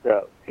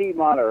the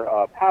Piedmont or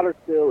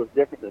Powdersville is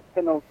different than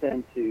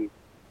Pendleton to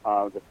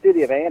the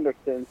city of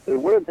Anderson. So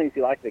one of the things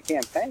you like in the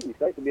campaign is you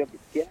like to be able to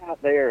get out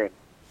there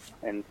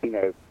and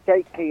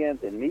shake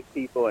hands and meet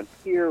people and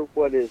hear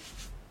what is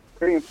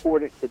very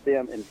important to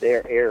them in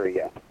their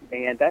area.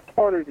 And that's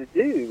harder to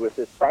do with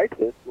this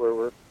crisis where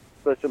we're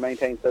supposed to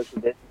maintain social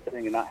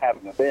distancing and not have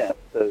an event.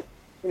 So,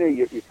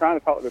 you're trying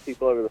to talk to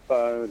people over the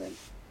phone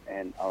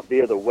and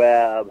via the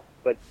web,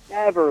 but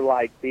never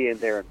like being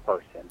there in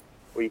person,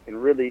 where you can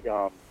really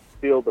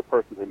feel the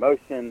person's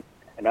emotion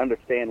and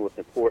understand what's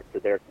important to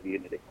their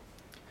community.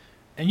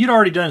 And you'd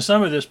already done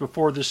some of this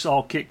before this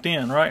all kicked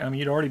in, right? I mean,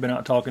 you'd already been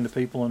out talking to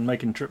people and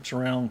making trips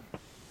around.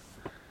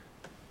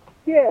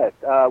 Yes.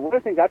 One of the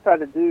things I tried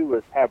to do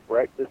was have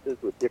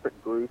breakfasts with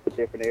different groups in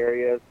different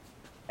areas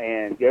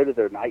and go to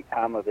their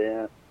nighttime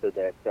events so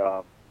that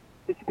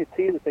you can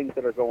see the things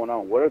that are going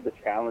on. What are the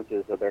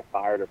challenges of their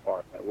fire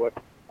department? What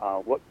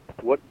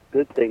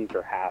good things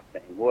are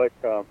happening? What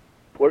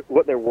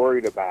they're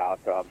worried about?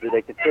 Do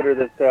they consider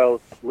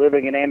themselves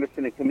living in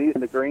Anderson and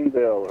commuting to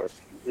Greenville, or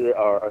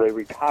are they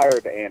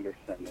retired to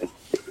Anderson?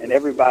 And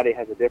everybody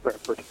has a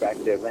different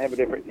perspective. They have a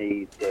different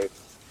need. So,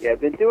 yeah,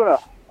 I've been doing a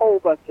whole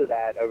bunch of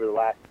that over the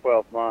last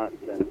 12 months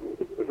and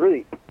was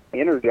really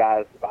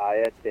energized by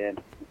it.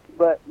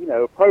 But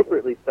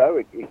appropriately so,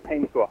 it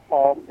came to a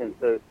halt, and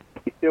so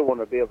you still want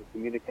to be able to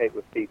communicate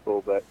with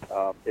people, but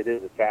it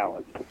is a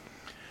challenge.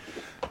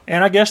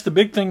 And I guess the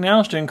big thing now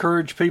is to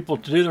encourage people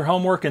to do their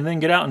homework and then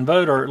get out and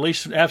vote, or at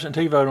least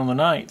absentee vote on the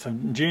 9th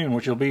of June,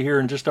 which will be here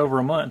in just over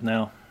a month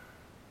now.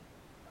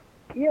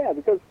 Yeah,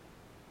 because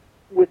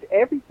with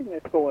everything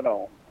that's going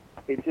on,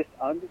 it just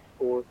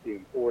underscores the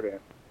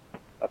importance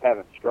of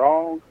having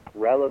strong,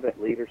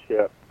 relevant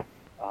leadership,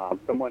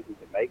 someone who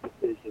can make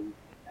decisions,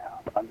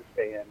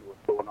 understand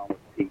what's going on with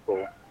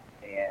people,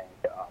 and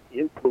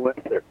influence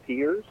their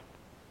peers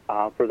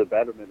for the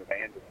betterment of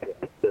Anderson.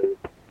 So,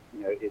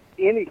 if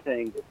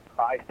anything, this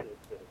crisis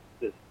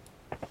just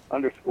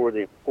underscore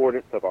the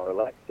importance of our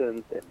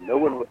elections and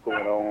knowing what's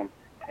going on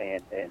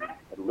and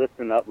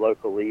lifting up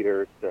local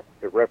leaders to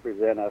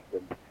represent us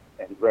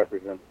and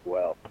represent us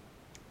well.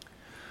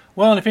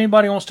 Well, and if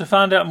anybody wants to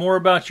find out more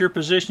about your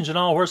positions and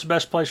all, where's the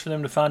best place for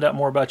them to find out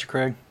more about you,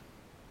 Craig?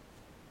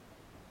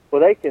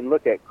 Well, they can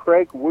look at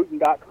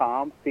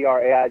craigwooten.com,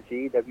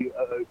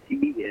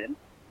 CraigWooten,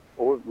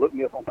 or look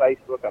me up on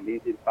Facebook. I'm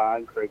easy to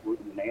find, Craig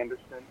Wooten in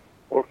Anderson.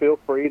 Or feel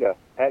free to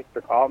text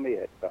or call me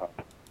at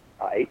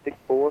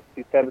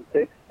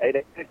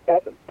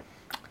 864-276-8867.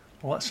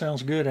 Well, that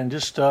sounds good. And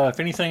just if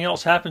anything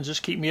else happens,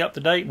 just keep me up to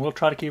date, and we'll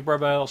try to keep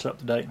everybody else up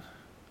to date.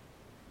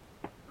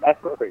 That's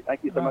perfect.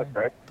 Thank you so much,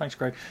 Craig. Thanks,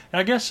 Craig. And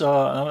I guess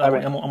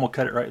I'm going to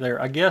cut it right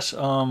there. I guess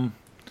y'all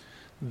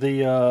going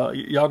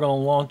to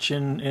launch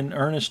in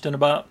earnest in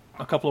about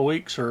a couple of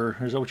weeks, or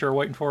is that what you're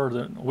waiting for?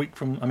 The week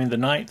from, the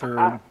 9th?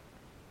 Or?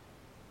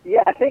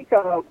 Yeah, I think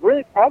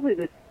really probably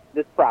this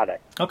Friday.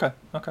 Okay.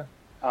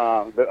 May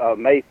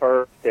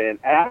 1st. And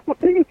I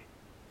think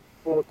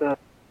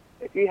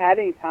if you had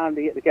any time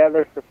to get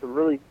together for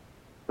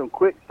some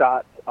quick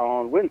shots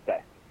on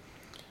Wednesday.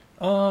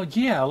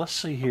 Yeah, let's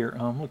see here.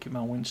 Look at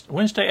my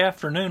Wednesday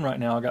afternoon right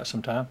now. I got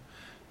some time.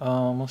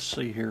 Let's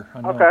see here.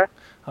 I know okay.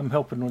 I'm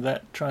helping with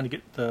that, trying to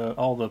get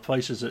all the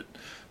places that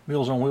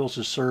Meals on Wheels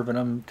is serving.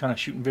 I'm kind of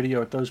shooting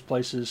video at those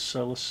places.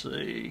 So let's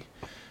see.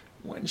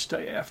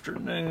 Wednesday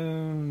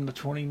afternoon, the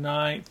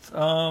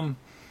 29th.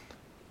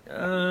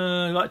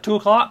 Like 2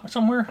 o'clock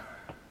somewhere?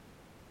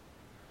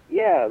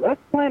 Yeah, let's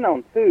plan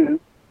on 2.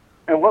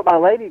 And what my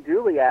lady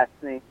Julie asked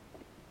me,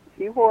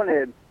 she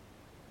wanted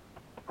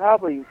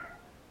probably,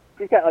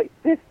 she's got like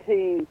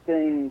 15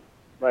 things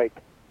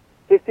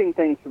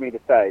for me to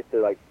say. So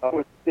like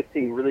almost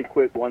 15 really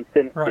quick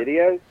 1-sentence Right.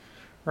 videos.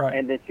 Right.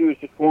 And then she was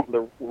just wanting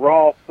the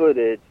raw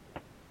footage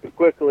to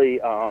quickly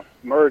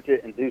merge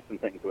it and do some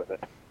things with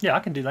it. Yeah, I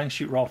can do that. I can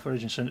shoot raw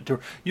footage and send it to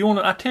her. You want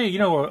to? I tell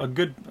you, a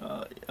good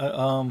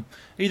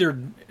either.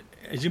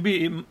 As you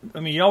be, I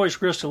mean, you always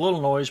risk a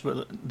little noise,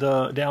 but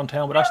the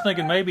downtown. But I was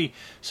thinking maybe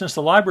since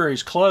the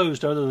library's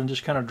closed, other than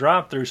just kind of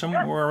drive through,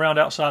 somewhere around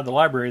outside the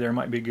library there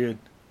might be good.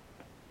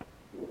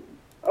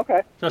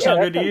 Okay. Does that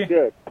sound good to you?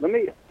 Good. Let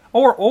me.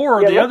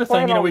 Or Yeah, the let's other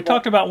thing, plan on we that.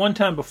 talked about one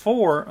time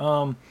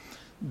before,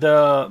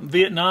 the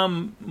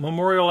Vietnam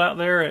Memorial out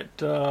there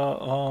at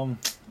on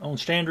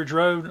Standridge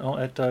Road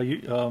at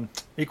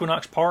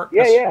Equinox Park.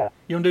 Yeah, yeah.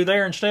 You want to do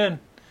there instead?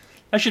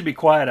 That should be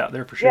quiet out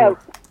there for sure.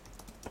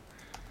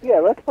 Yeah,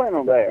 let's plan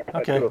on there. at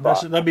Okay, 2 o'clock.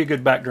 that'd be a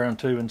good background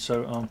too. And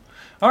so,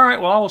 all right.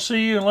 Well, I will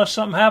see you unless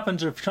something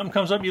happens. If something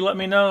comes up, you let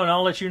me know, and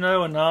I'll let you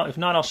know. And if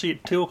not, I'll see you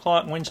at 2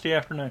 o'clock Wednesday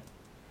afternoon.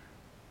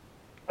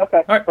 Okay,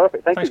 All right.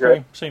 perfect. Thanks, Thanks,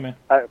 Greg. Greg. See you, man.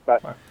 All right,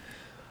 bye.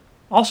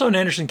 Also in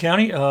Anderson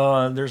County,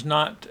 there's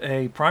not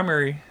a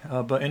primary,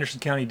 but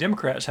Anderson County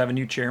Democrats have a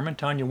new chairman,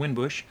 Tanya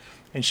Winbush,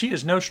 and she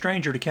is no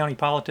stranger to county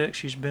politics.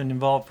 She's been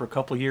involved for a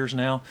couple of years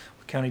now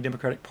with the County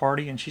Democratic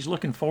Party, and she's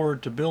looking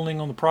forward to building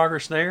on the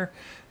progress there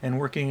and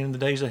working in the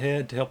days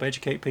ahead to help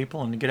educate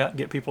people and to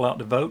get people out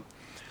to vote.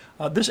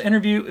 This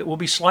interview will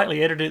be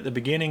slightly edited at the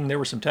beginning. There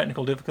were some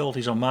technical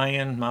difficulties on my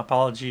end. My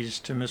apologies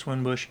to Ms.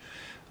 Winbush.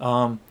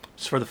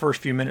 For the first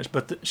few minutes,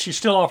 but she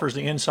still offers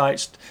the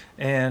insights,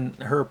 and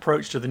her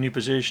approach to the new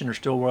position are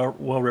still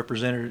well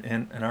represented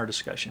in our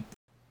discussion.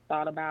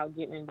 Thought about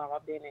getting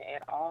involved in it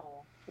at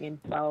all, and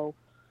so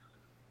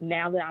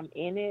now that I'm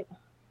in it,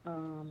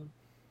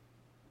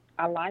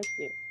 I like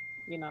it.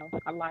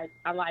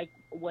 I like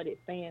what it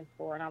stands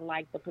for, and I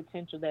like the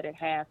potential that it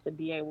has to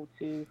be able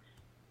to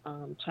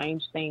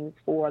change things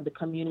for the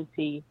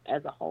community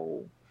as a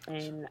whole,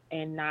 and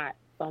not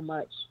so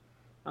much.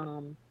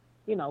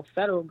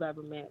 Federal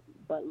government,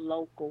 but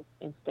local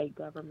and state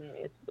government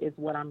is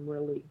what I'm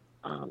really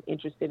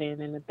interested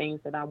in, and the things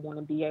that I want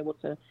to be able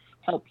to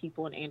help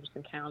people in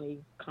Anderson County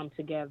come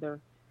together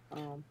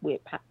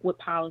with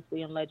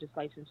policy and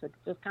legislation to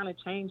just kind of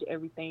change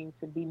everything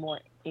to be more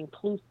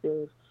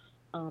inclusive,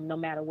 no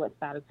matter what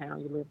side of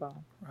town you live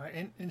on.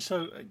 Right, and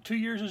so 2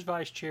 years as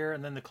vice chair,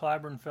 and then the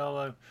Clyburn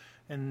Fellow,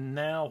 and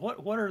now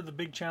what are the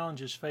big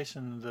challenges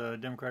facing the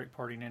Democratic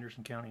Party in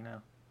Anderson County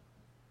now?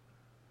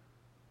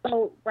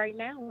 So right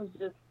now it's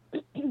just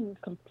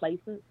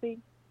complacency.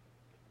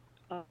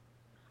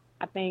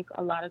 I think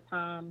a lot of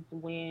times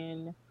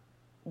when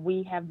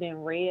we have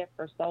been read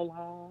for so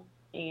long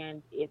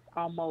and it's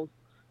almost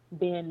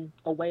been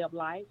a way of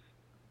life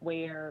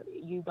where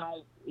you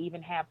don't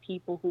even have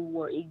people who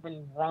will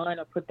even run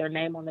or put their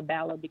name on the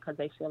ballot because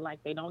they feel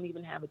like they don't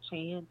even have a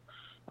chance.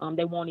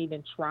 They won't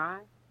even try.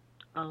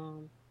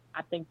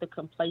 I think the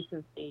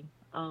complacency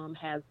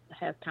has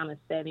kind of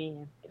set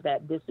in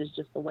that this is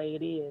just the way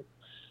it is.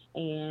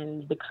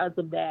 And because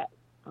of that,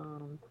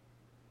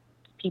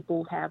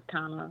 people have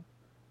kind of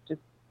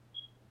just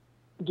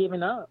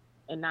given up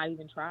and not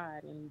even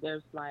tried. And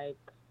there's like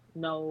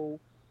no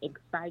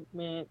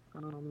excitement.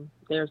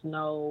 There's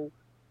no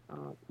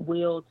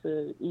will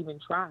to even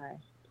try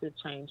to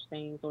change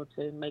things or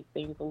to make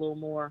things a little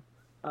more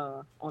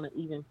on an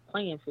even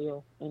playing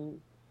field.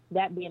 And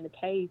that being the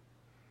case,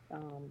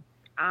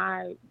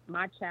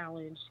 my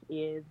challenge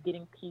is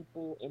getting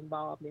people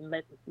involved and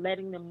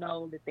letting them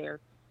know that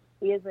there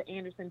is an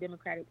Anderson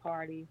Democratic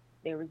Party.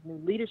 There is new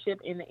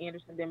leadership in the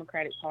Anderson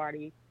Democratic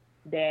Party,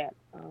 that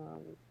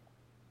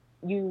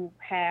you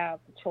have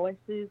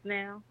choices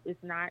now.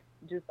 It's not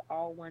just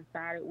all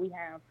one-sided. We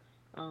have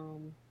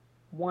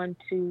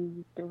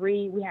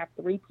we have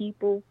 3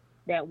 people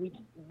that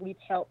we've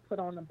helped put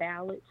on the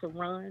ballot to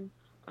run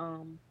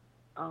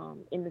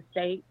in the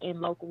state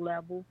and local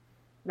level.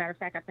 Matter of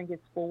fact, I think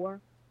it's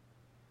 4.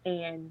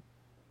 And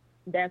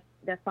that's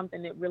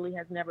something that really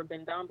has never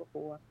been done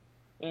before.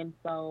 And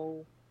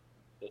so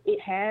it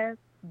has,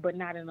 but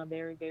not in a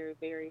very, very,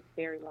 very,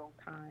 very long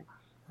time.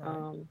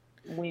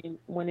 Right.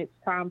 When it's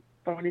time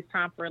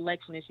for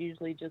election, it's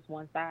usually just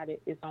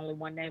one-sided. It's only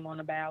one name on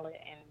the ballot,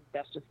 and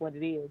that's just what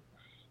it is.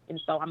 And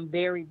so I'm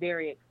very,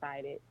 very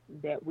excited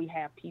that we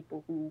have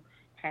people who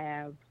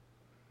have,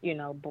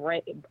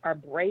 are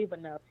brave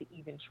enough to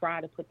even try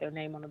to put their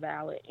name on the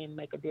ballot and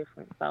make a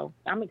difference. So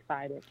I'm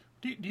excited.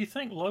 Do you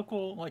think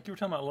local, like you were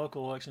talking about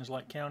local elections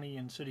like county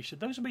and city,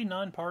 should those be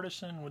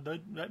nonpartisan? Would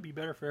that be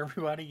better for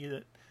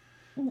everybody?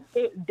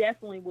 It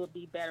definitely would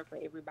be better for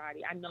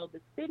everybody. I know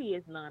the city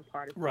is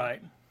nonpartisan.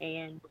 Right.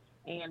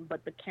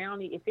 But the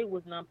county, if it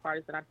was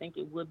nonpartisan, I think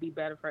it would be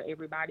better for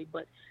everybody,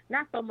 but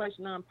not so much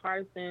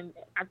nonpartisan.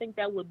 I think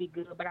that would be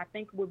good, but I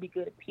think it would be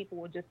good if people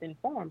were just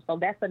informed. So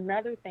that's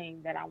another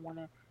thing that I want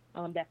to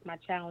That's my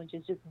challenge,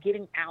 is just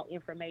getting out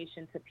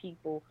information to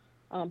people,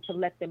 to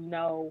let them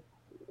know,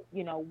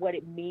 what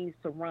it means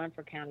to run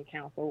for county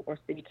council or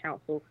city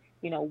council,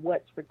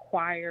 what's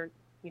required,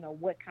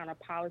 what kind of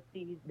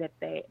policies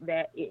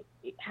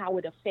how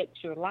it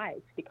affects your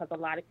life, because a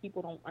lot of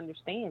people don't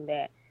understand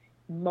that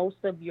most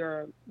of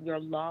your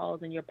laws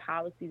and your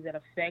policies that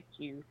affect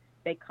you,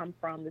 they come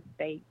from the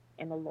state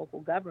and the local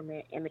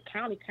government, and the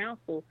county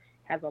council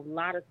has a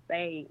lot of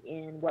say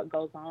in what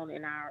goes on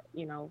in our,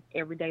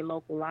 everyday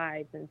local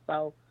lives. And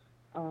so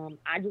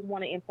I just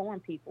want to inform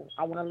people.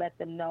 I want to let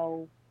them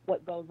know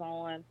what goes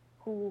on,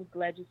 who's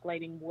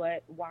legislating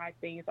what, why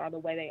things are the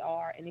way they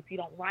are, and if you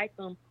don't like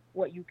them,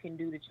 what you can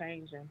do to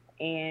change them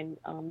and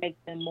make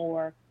them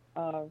more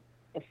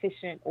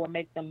efficient, or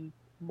make them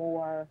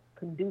more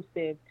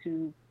conducive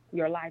to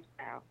your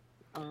lifestyle.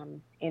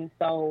 And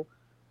so,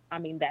 I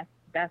mean,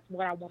 that's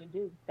what I want to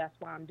do. That's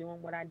why I'm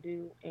doing what I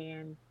do.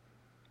 And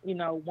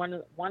one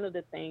of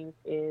the things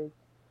is,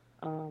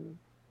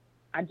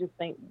 I just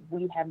think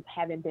we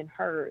haven't been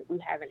heard. We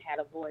haven't had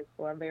a voice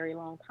for a very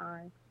long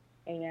time,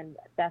 and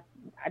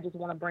I just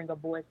want to bring a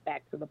voice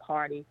back to the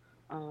party,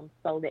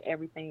 so that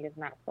everything is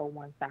not so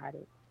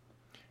one-sided.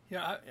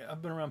 Yeah,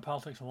 I've been around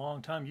politics a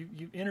long time.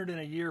 You entered in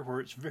a year where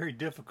it's very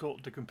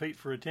difficult to compete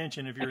for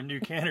attention if you're a new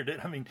candidate.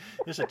 I mean,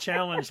 it's a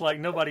challenge like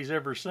nobody's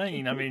ever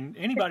seen. I mean,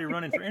 anybody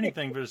running for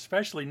anything, but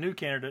especially new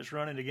candidates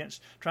trying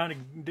to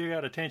dig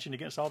out attention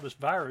against all this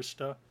virus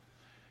stuff.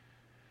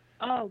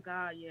 Oh,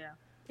 God, yeah.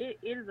 It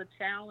is a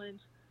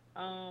challenge,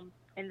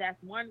 and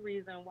that's one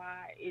reason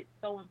why it's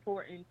so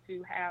important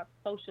to have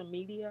social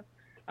media.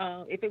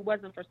 If it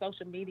wasn't for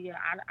social media,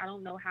 I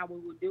don't know how we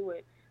would do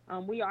it.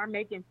 We are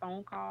making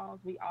phone calls.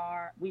 We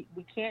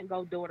can't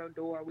go door to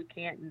door. We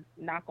can't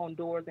knock on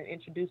doors and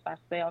introduce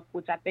ourselves,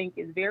 which I think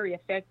is very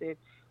effective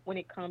when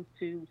it comes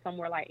to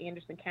somewhere like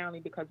Anderson County,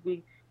 because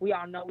we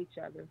all know each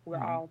other.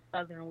 We're all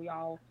Southern. We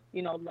all,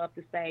 love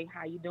to say,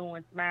 how you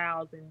doing,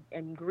 smiles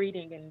and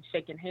greeting and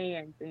shaking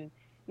hands. And,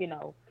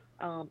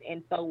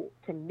 and so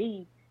to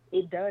me,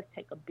 it does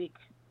take a big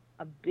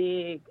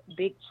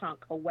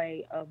chunk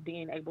away of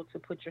being able to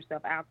put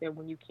yourself out there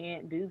when you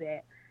can't do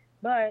that.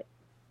 But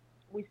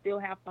we still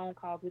have phone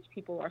calls, which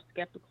people are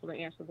skeptical to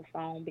answer the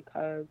phone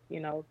because,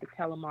 the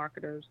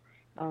telemarketers.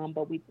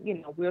 But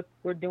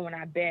we're doing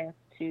our best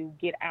to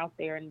get out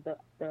there. And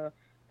the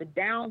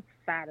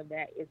downside of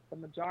that is the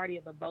majority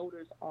of the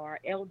voters are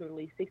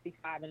elderly,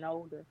 65 and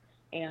older.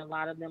 And a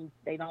lot of them,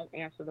 they don't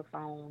answer the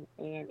phone.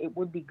 And it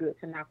would be good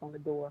to knock on the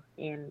door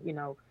and,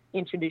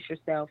 introduce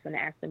yourself and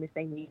ask them if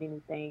they need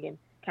anything, and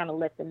kind of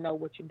let them know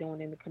what you're doing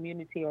in the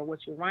community or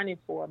what you're running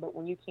for. But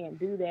when you can't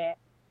do that,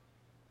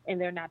 and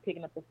they're not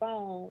picking up the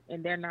phone,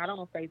 and they're not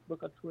on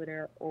Facebook or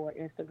Twitter or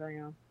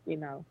Instagram,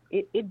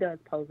 it does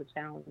pose a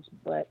challenge.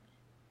 But,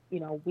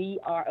 we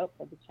are up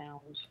for the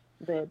challenge.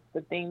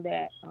 The thing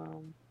that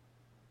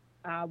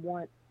I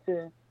want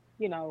to,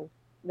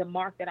 the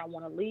mark that I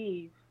want to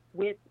leave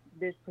with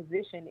this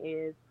position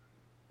is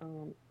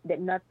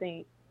that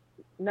nothing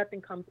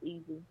comes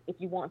easy. If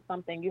you want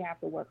something, you have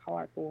to work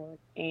hard for it.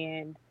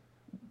 And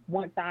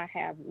once I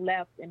have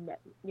left and,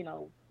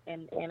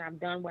 and I've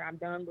done what I've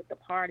done with the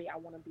party, I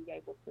want to be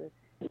able to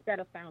set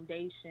a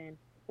foundation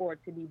for it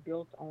to be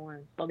built on,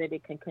 so that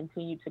it can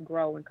continue to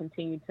grow and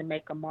continue to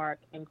make a mark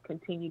and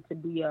continue to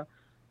be a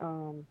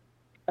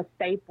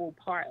staple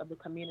part of the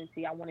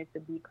community. I want it to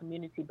be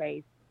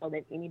community-based, so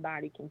that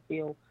anybody can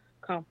feel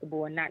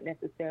comfortable, and not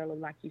necessarily,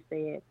 like you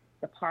said,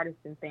 the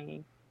partisan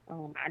thing.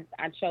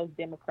 I chose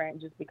Democrat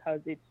just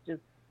because it's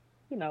just,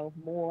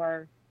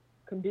 more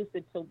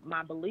conducive to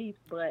my beliefs,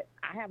 but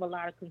I have a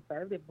lot of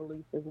conservative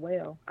beliefs as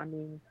well. I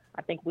mean,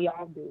 I think we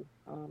all do,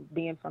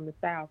 being from the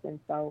South. And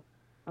so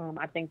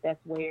I think that's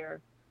where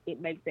it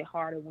makes it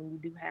harder when you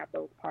do have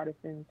those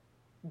partisan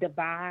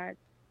divides,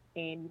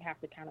 and you have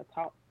to kind of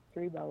talk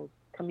through those.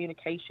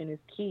 Communication is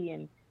key,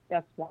 and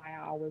that's why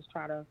I always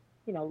try to,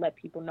 let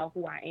people know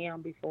who I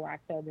am before I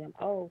tell them,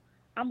 oh,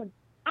 I'm a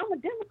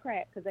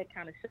Democrat, because that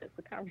kind of shuts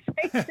the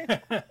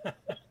conversation.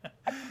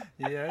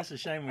 Yeah, it's a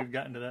shame we've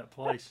gotten to that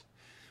place.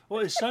 Well,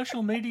 is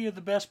social media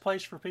the best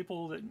place for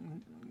people that,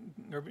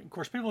 of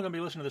course, people are going to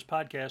be listening to this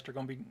podcast are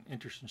going to be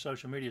interested in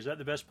social media. Is that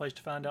the best place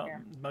to find out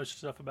most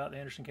stuff about the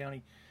Anderson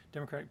County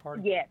Democratic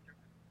Party? Yes.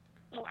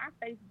 So our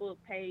Facebook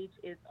page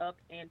is up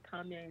and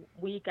coming.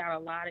 We got a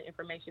lot of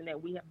information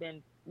that we have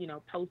been,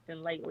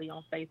 posting lately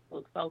on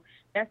Facebook. So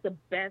that's the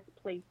best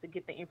place to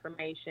get the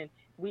information.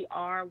 We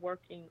are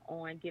working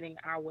on getting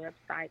our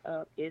website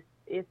up.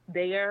 It's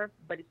there,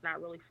 but it's not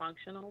really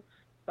functional.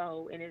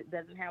 So, and it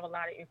doesn't have a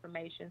lot of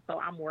information. So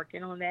I'm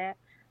working on that.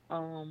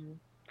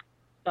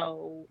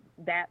 So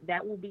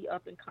that will be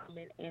up and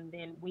coming. And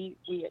then we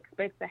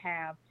expect to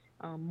have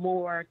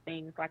more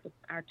things like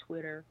our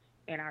Twitter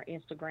and our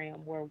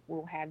Instagram, where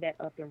we'll have that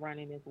up and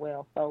running as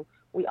well. So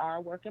we are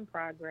a work in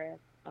progress.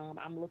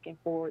 I'm looking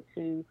forward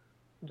to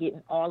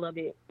getting all of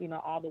it,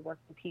 all the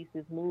working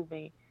pieces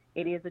moving.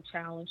 It is a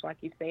challenge, like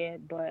you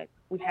said, but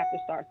we have to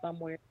start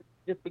somewhere.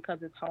 Just because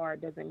it's hard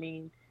doesn't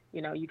mean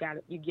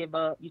you give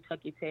up, you tuck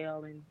your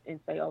tail and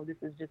say, oh, this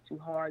is just too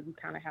hard. You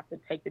kind of have to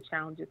take the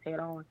challenges head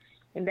on.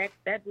 And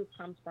that just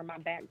comes from my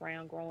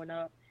background growing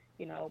up,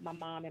 my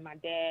mom and my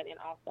dad, and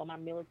also my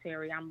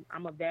military.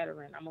 I'm a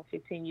veteran. I'm a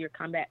 15-year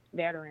combat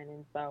veteran.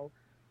 And so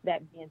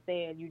that being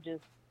said, you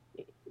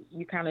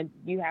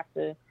have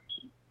to,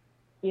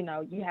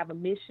 you have a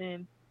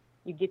mission,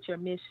 you get your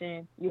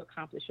mission, you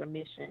accomplish your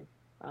mission.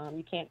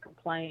 You can't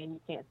complain.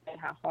 You can't say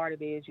how hard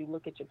it is. You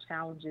look at your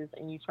challenges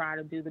and you try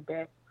to do the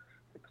best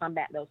to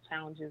combat those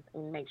challenges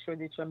and make sure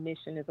that your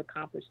mission is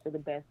accomplished to the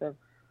best of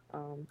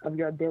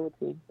your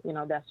ability.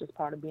 That's just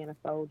part of being a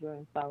soldier.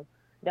 And so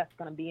that's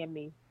going to be in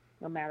me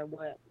no matter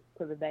what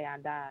to the day I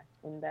die.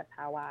 And that's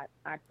how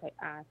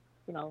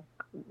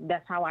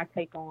that's how I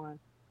take on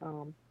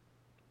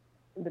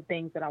the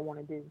things that I want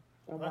to do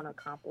and want to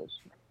accomplish.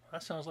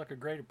 That sounds like a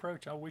great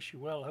approach. I wish you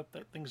well. I hope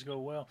that things go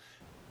well.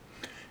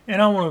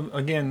 And I want to,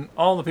 again,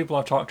 all the people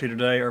I've talked to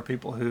today are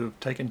people who have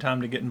taken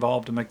time to get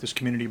involved to make this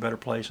community a better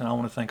place. And I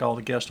want to thank all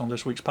the guests on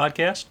this week's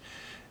podcast.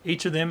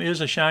 Each of them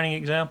is a shining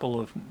example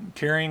of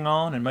carrying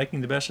on and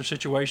making the best of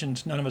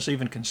situations none of us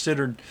even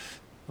considered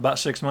about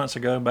 6 months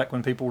ago, back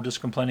when people were just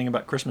complaining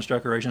about Christmas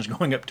decorations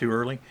going up too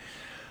early.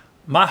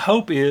 My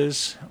hope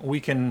is we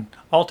can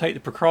all take the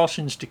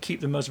precautions to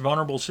keep the most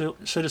vulnerable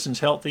citizens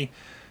healthy,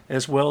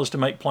 as well as to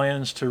make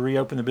plans to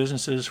reopen the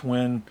businesses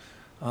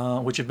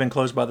which have been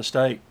closed by the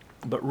state.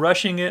 But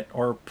rushing it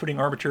or putting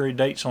arbitrary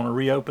dates on a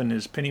reopen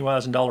is penny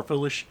wise and dollar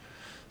foolish.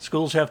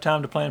 Schools have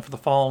time to plan for the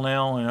fall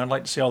now, and I'd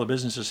like to see all the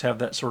businesses have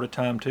that sort of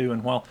time too.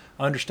 And while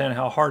I understand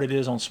how hard it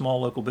is on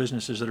small local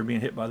businesses that are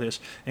being hit by this,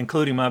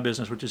 including my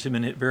business, which has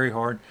been hit very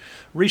hard,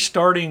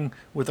 restarting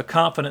with the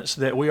confidence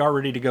that we are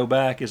ready to go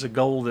back is a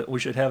goal that we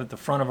should have at the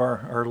front of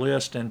our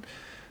list. And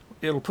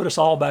it'll put us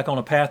all back on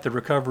a path of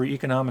recovery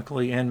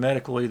economically and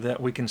medically that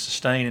we can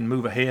sustain and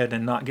move ahead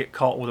and not get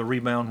caught with a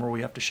rebound where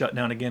we have to shut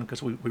down again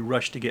because we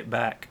rush to get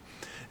back.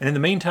 And in the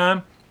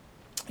meantime,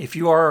 if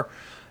you are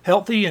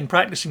healthy and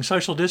practicing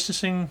social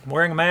distancing,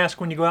 wearing a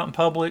mask when you go out in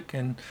public,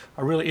 and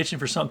are really itching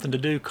for something to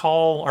do,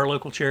 call our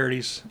local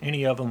charities.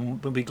 Any of them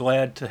will be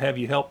glad to have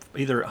you help,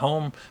 either at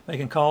home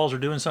making calls or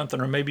doing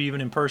something, or maybe even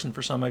in person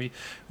for some of you.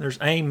 There's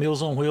AIM,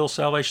 Meals on Wheels,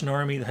 Salvation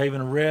Army, the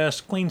Haven of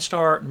Rest, Clean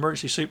Start,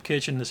 Emergency Soup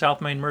Kitchen, the South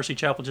Main Mercy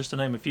Chapel, just to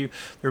name a few.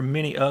 There are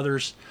many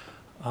others.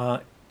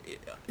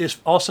 It's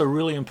also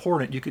really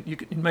important. You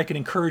could make an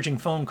encouraging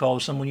phone call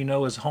to someone you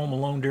know is home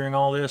alone during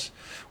all this,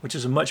 which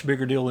is a much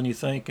bigger deal than you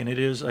think, and it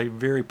is a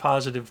very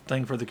positive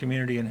thing for the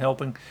community in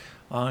helping.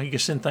 You can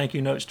send thank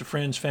you notes to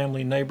friends,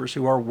 family, and neighbors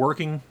who are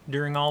working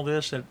during all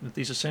this at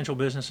these essential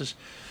businesses.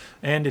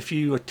 And if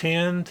you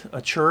attend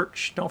a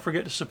church, don't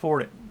forget to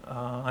support it.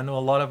 I know a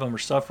lot of them are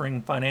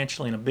suffering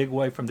financially in a big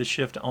way from this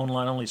shift to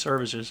online-only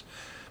services,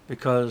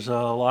 because a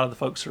lot of the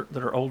folks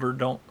that are older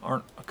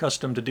aren't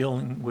accustomed to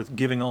dealing with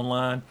giving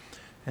online,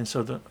 and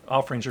so the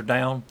offerings are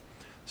down.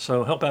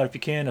 So help out if you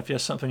can, if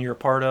that's something you're a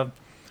part of.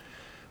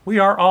 We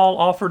are all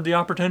offered the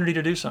opportunity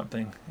to do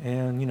something,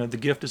 and the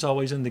gift is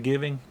always in the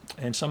giving,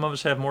 and some of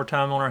us have more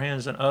time on our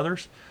hands than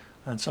others,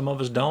 and some of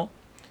us don't.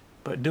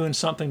 But doing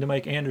something to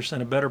make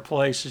Anderson a better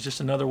place is just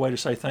another way to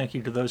say thank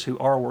you to those who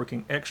are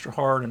working extra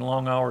hard and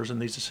long hours in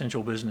these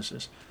essential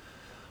businesses.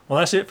 Well,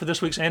 that's it for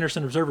this week's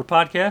Anderson Observer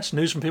Podcast,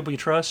 news from people you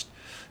trust.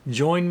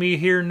 Join me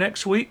here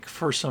next week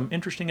for some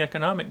interesting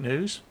economic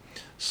news,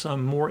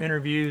 some more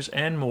interviews,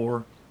 and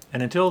more.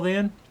 And until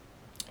then,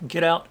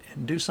 get out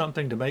and do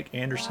something to make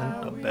Anderson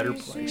a better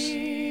place.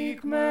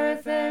 Seek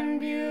mirth and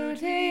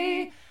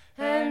beauty,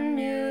 and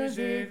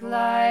music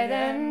light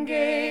and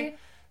gay.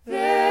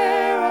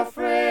 There are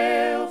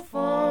frail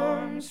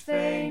forms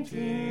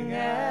fainting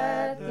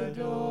at the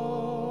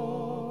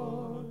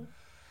door.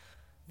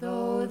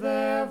 Though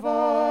their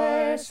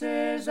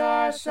voices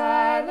are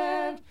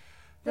silent,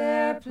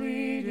 their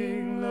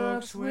pleading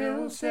looks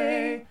will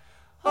say,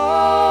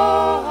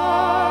 "Oh,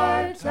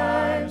 hard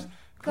times,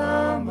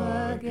 come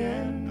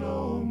again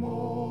no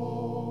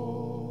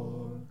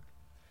more."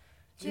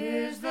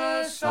 'Tis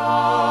the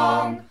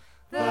song,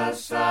 the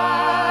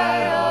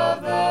sigh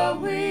of the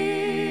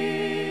weary.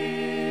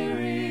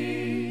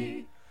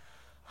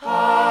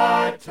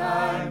 Hard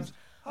times,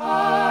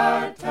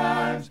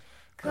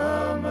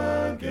 come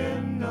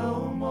again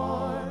no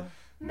more.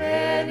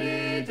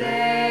 Many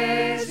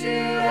days you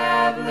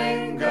have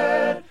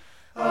lingered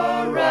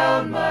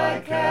around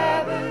my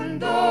cabin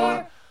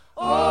door.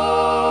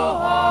 Oh,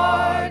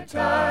 hard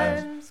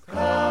times,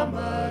 come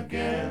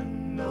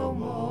again no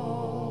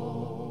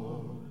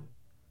more.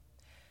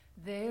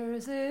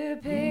 There's a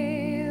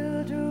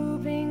pale,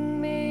 drooping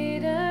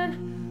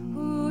maiden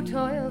who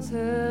toils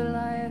her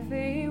life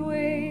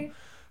away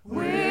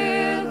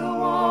with a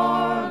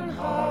worn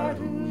heart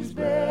whose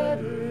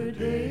better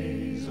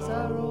days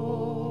are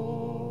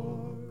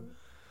o'er.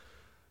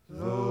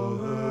 Though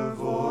her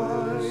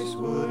voice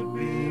would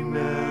be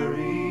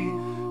merry,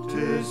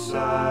 'tis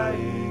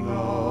sighing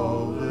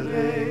all the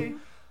day.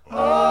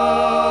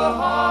 Oh,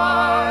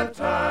 hard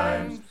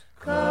times,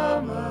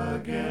 come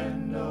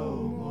again no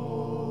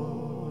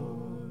more.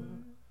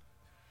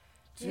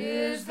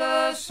 'Tis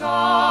the song